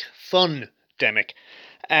Fundemic.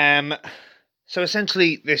 So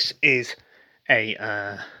essentially, this is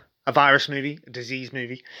a virus movie, a disease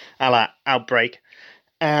movie, a la Outbreak.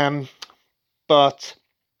 But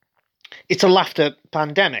it's a laughter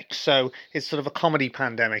pandemic, so it's sort of a comedy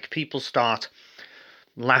pandemic. People start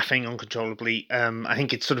laughing uncontrollably. I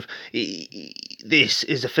think it's sort of, this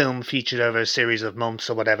is a film featured over a series of months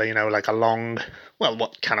or whatever, you know, like a long,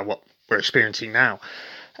 what we're experiencing now.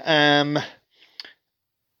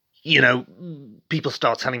 You know, people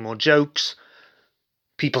start telling more jokes.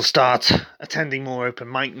 People start attending more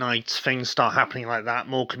open mic nights. Things start happening like that.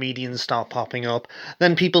 More comedians start popping up.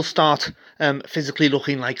 Then people start physically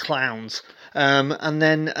looking like clowns. And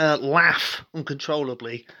then laugh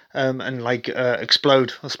uncontrollably and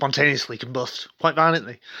explode or spontaneously combust quite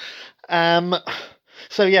violently. So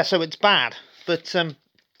it's bad. But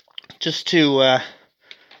just to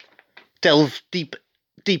delve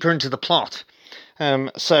deeper into the plot.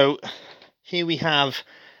 So here we have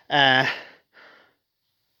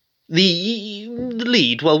the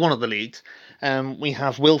lead, one of the leads. We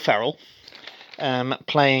have Will Ferrell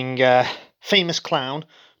playing famous clown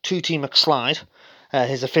Tootie McSlide.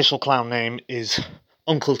 His official clown name is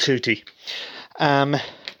Uncle Tootie. And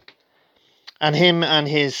him and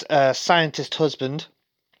his scientist husband,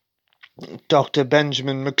 Dr.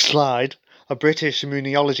 Benjamin McSlide, a British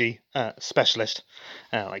immunology specialist,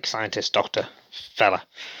 like scientist, doctor, fella.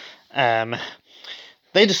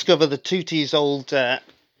 They discover that Tootie's old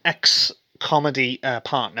ex-comedy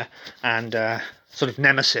partner and sort of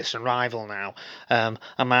nemesis and rival now,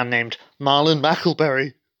 a man named Marlon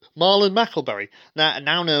McElberry,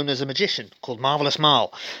 now known as a magician called Marvelous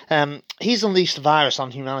Marl. He's unleashed a virus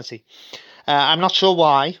on humanity. I'm not sure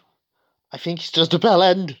why. I think he's just a bell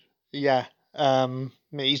end. Yeah.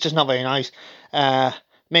 He's just not very nice.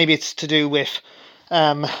 Maybe it's to do with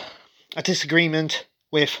a disagreement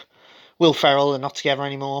with Will Ferrell. They're not together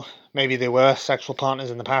anymore. Maybe they were sexual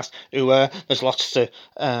partners in the past. Who were? There's lots to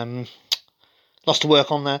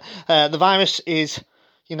work on there. The virus is,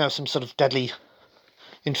 some sort of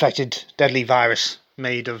infected, deadly virus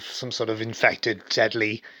made of some sort of infected,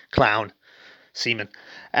 deadly clown semen.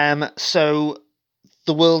 So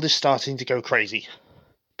the world is starting to go crazy.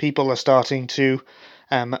 People are starting to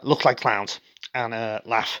look like clowns and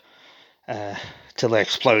laugh till they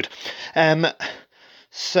explode.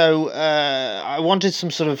 So I wanted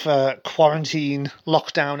some sort of quarantine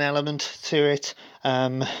lockdown element to it.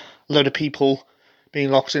 Load of people being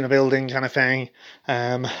locked in a building kind of thing.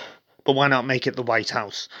 But why not make it the White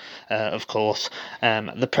House, of course.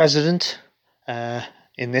 The president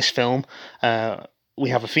in this film, we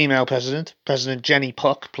have a female president, President Jenny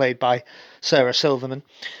Puck, played by Sarah Silverman.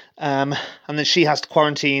 And then she has to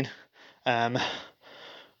quarantine when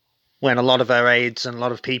a lot of her aides and a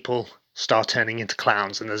lot of people start turning into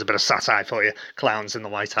clowns, and there's a bit of satire for you, clowns in the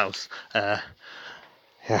White House.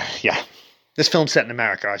 Yeah. This film's set in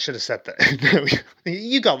America, I should have said that.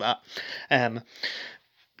 You got that.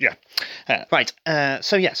 Right.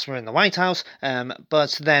 So yes, we're in the White House,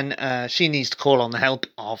 but then she needs to call on the help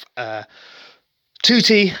of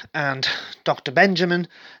Tootie and Dr. Benjamin,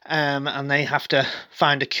 and they have to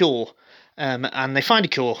find a cure. And they find a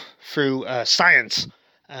cure through science,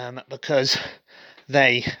 because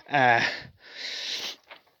they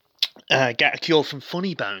get a cure from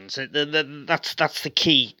funny bones. That's the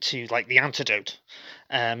key to like the antidote.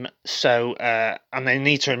 And they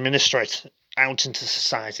need to administer it out into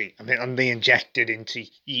society, and they inject it into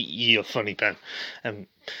your funny bone.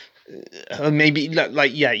 Maybe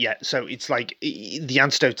so it's like the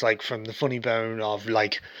antidote's like from the funny bone of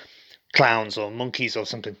like clowns or monkeys or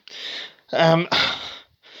something. So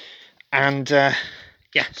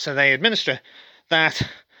they administer that.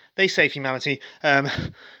 They save humanity.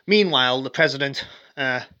 Meanwhile, the president,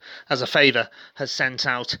 as a favour, has sent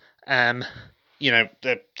out her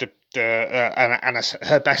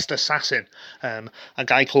best assassin, a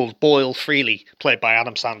guy called Boyle Freely, played by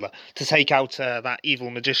Adam Sandler, to take out that evil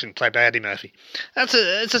magician, played by Eddie Murphy.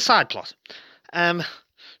 It's a side plot.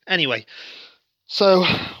 Anyway, so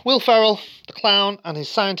Will Ferrell, the clown, and his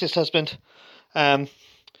scientist husband,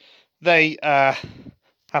 they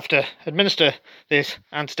have to administer this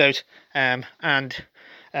antidote,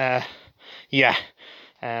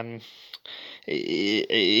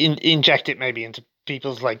 inject it maybe into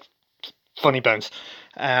people's like funny bones,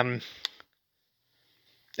 and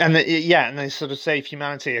they sort of save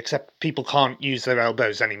humanity, except people can't use their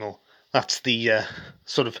elbows anymore. That's the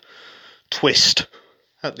sort of twist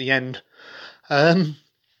at the end. It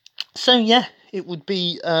would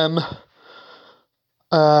be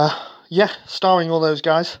starring all those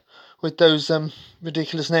guys with those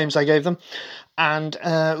ridiculous names I gave them, and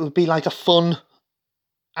it would be like a fun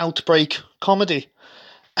outbreak comedy,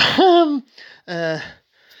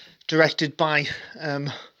 directed by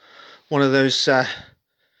one of those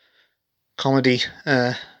comedy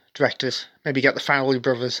directors. Maybe get the Farrelly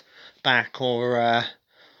brothers back, or I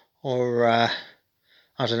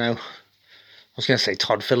don't know. I was going to say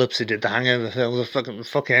Todd Phillips, who did the Hangover film.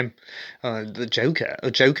 Fuck him. The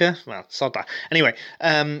Joker? Well, sod that. Anyway,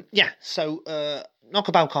 so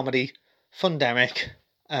knockabout comedy, Fundemic,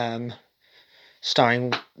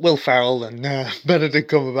 starring Will Ferrell and Benedict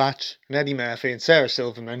Cumberbatch and Eddie Murphy and Sarah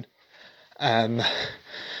Silverman,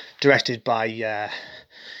 directed by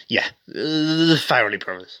the Farrelly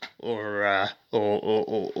brothers, or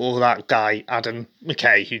that guy Adam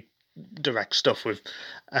McKay, who direct stuff with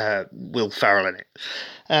Will Ferrell in it.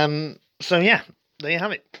 There you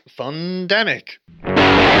have it. Fundemic.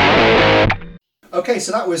 Okay,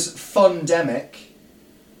 so that was Fundemic.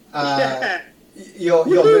 Your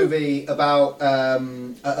movie about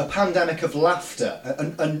a pandemic of laughter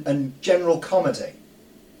and general comedy.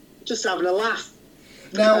 Just having a laugh.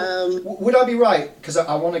 Now, would I be right? Because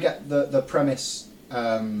I want to get the premise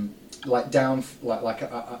down.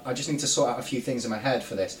 I just need to sort out a few things in my head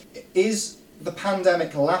for this. Is the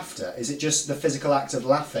pandemic laughter? Is it just the physical act of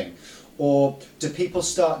laughing, or do people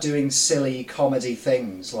start doing silly comedy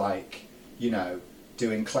things like,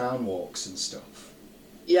 doing clown walks and stuff?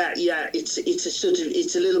 Yeah. It's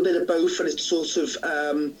a little bit of both, and it's sort of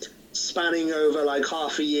spanning over like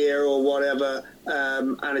half a year or whatever,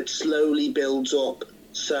 and it slowly builds up.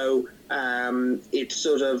 So it's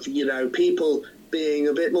sort of people being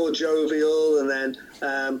a bit more jovial, and then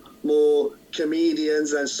more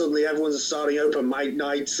comedians, and suddenly everyone's starting open mic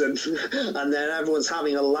nights, and then everyone's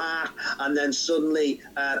having a laugh, and then suddenly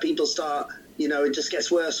people start, it just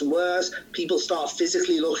gets worse and worse. People start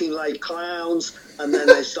physically looking like clowns, and then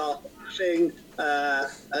they start laughing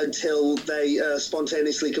until they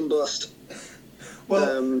spontaneously combust.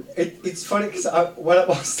 Well, it's funny because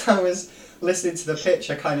whilst I was listening to the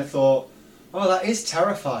pitch, I kind of thought, oh, that is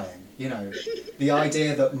terrifying. The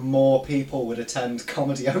idea that more people would attend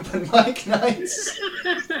comedy open mic nights.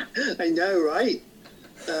 I know, right?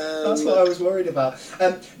 That's what I was worried about.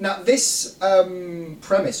 Now, this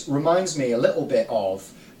premise reminds me a little bit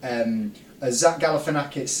of a Zach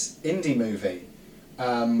Galifianakis indie movie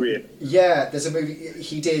Really? Yeah, there's a movie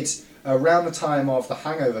he did around the time of the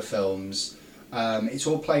Hangover films. It's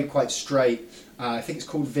all played quite straight. I think it's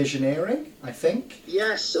called Visioneering, I think.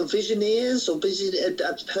 Yes, or Visioneers, or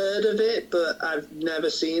I've heard of it, but I've never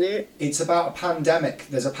seen it. It's about a pandemic.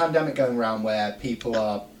 There's a pandemic going around where people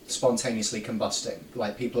are spontaneously combusting.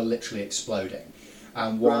 Like, people are literally exploding.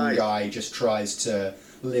 And one guy just tries to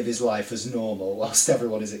live his life as normal whilst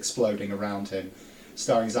everyone is exploding around him,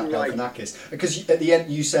 starring Zach Galifianakis. Because at the end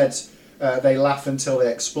you said they laugh until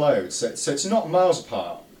they explode, so it's not miles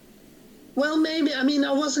apart. Well, maybe. I mean,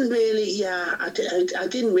 I wasn't really. Yeah, I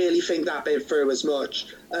didn't really think that bit through as much.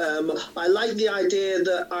 I like the idea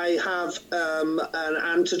that I have an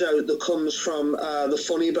antidote that comes from the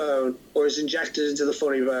funny bone, or is injected into the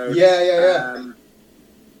funny bone. Yeah.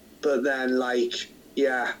 But then, like,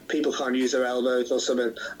 yeah, people can't use their elbows or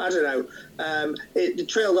something. I don't know. It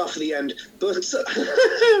trailed off at the end. But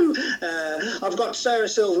I've got Sarah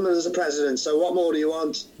Silverman as the president, so what more do you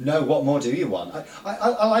want? No, what more do you want?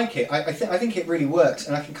 I like it. I think it really works,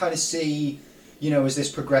 and I can kind of see, as this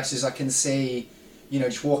progresses, I can see,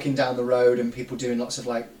 just walking down the road and people doing lots of,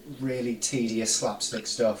 like, really tedious slapstick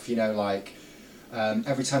stuff, like...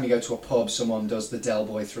 every time you go to a pub, someone does the Del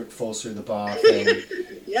Boy falls through the bar thing.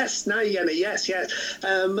 Yes, now you get it. Yes.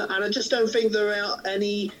 And I just don't think there are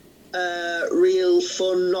any real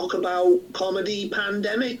fun knockabout comedy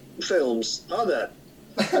pandemic films, are there?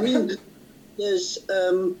 I mean, there's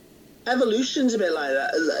Evolution's a bit like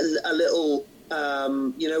that, a little,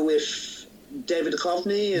 with David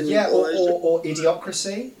Duchovny and or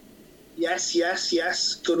Idiocracy.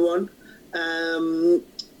 Yes, good one.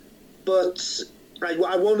 But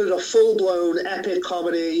I wanted a full-blown epic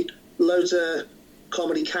comedy, loads of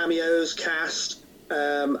comedy cameos, cast,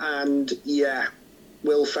 and yeah,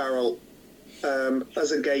 Will Ferrell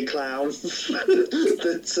as a gay clown.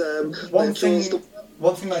 One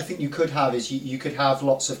thing that I think you could have is you could have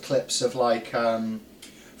lots of clips of, like,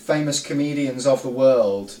 famous comedians of the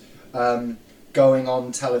world going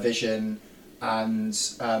on television and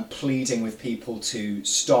pleading with people to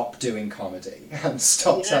stop doing comedy and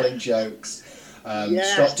stop telling jokes,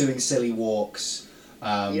 stop doing silly walks.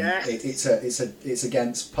 It's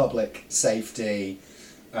against public safety.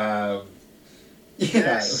 Yes,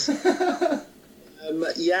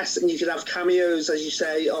 and you could have cameos, as you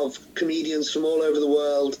say, of comedians from all over the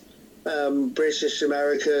world, British,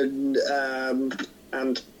 American,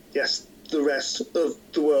 and yes, the rest of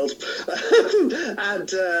the world,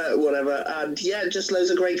 and whatever, and yeah, just loads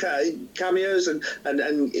of great cameos and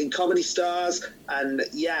comedy stars, and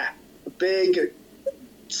yeah, a big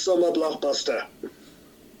summer blockbuster.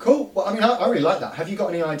 Cool. Well, I mean, I really like that. Have you got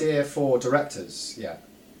any idea for directors yet?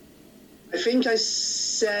 I think I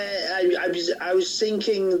said I was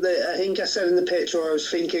thinking that I think I said in the pitch, or I was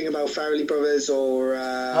thinking about Farrelly Brothers, or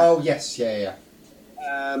oh yes, yeah.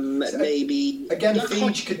 Maybe again,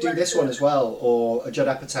 Feige could do this one as well, or Judd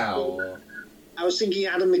Apatow. Or... I was thinking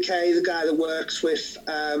Adam McKay, the guy that works with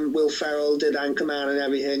Will Ferrell, did Anchorman and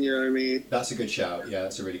everything. You know what I mean? That's a good shout. Yeah,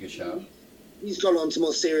 that's a really good shout. He's gone on to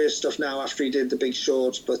more serious stuff now after he did The Big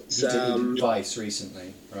Short, but he did Vice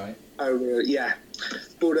recently, right? Oh yeah,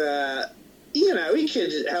 but he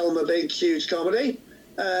could helm a big, huge comedy,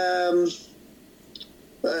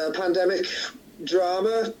 pandemic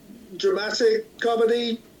drama. Dramatic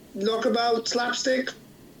comedy, knockabout, slapstick,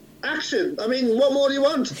 action. I mean, what more do you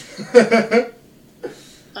want?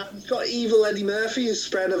 You've got evil Eddie Murphy who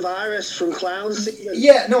spread a virus from clowns.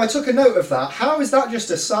 Yeah, no, I took a note of that. How is that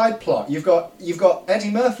just a side plot? You've got Eddie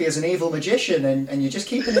Murphy as an evil magician, and you're just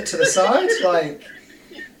keeping it to the side, like.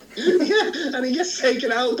 Yeah, and he gets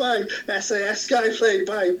taken out by SAS guy played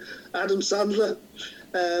by Adam Sandler.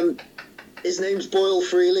 His name's Boyle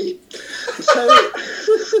Freely. So,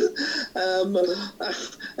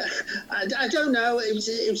 I don't know. It was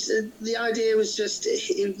the idea was just,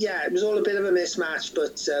 it was all a bit of a mismatch,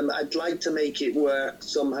 but I'd like to make it work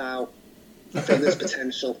somehow. I think there's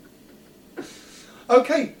potential.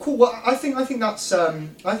 Okay, cool. Well, I think that's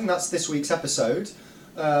this week's episode.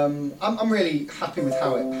 I'm really happy with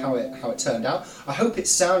how it turned out. I hope it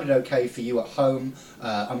sounded okay for you at home.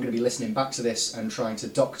 I'm going to be listening back to this and trying to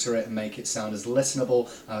doctor it and make it sound as listenable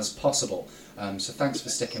as possible. So thanks for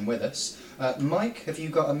sticking with us. Mike, have you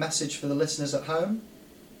got a message for the listeners at home?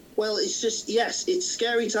 Well, it's just, yes, it's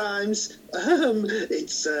scary times.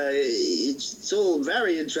 It's all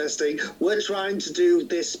very interesting. We're trying to do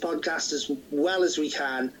this podcast as well as we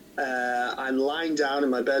can. I'm lying down in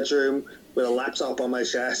my bedroom with a laptop on my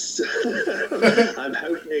chest. I'm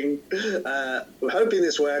hoping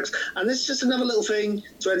this works. And it's just another little thing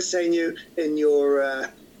to entertain you in your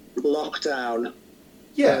lockdown.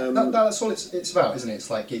 Yeah, that's all it's about, isn't it? It's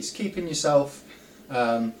like it's keeping yourself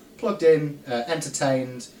plugged in,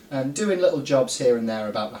 entertained, and doing little jobs here and there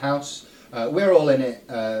about the house. We're all in it,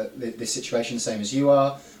 this situation, the same as you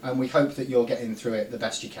are, and we hope that you're getting through it the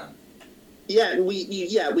best you can. Yeah,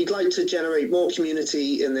 we'd like to generate more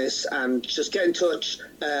community in this, and just get in touch,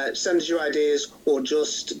 send us your ideas, or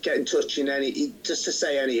just get in touch just to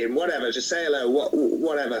say anything, whatever, just say hello,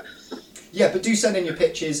 whatever. Yeah, but do send in your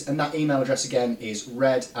pictures, and that email address again is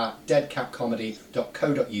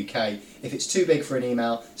red@deadcatcomedy.co.uk. If it's too big for an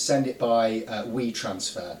email, send it by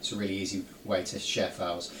WeTransfer. It's a really easy way to share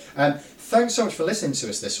files. Thanks so much for listening to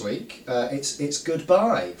us this week. It's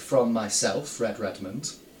goodbye from myself, Red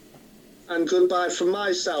Redmond. And goodbye from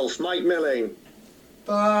myself, Mike Milling.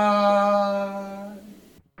 Bye.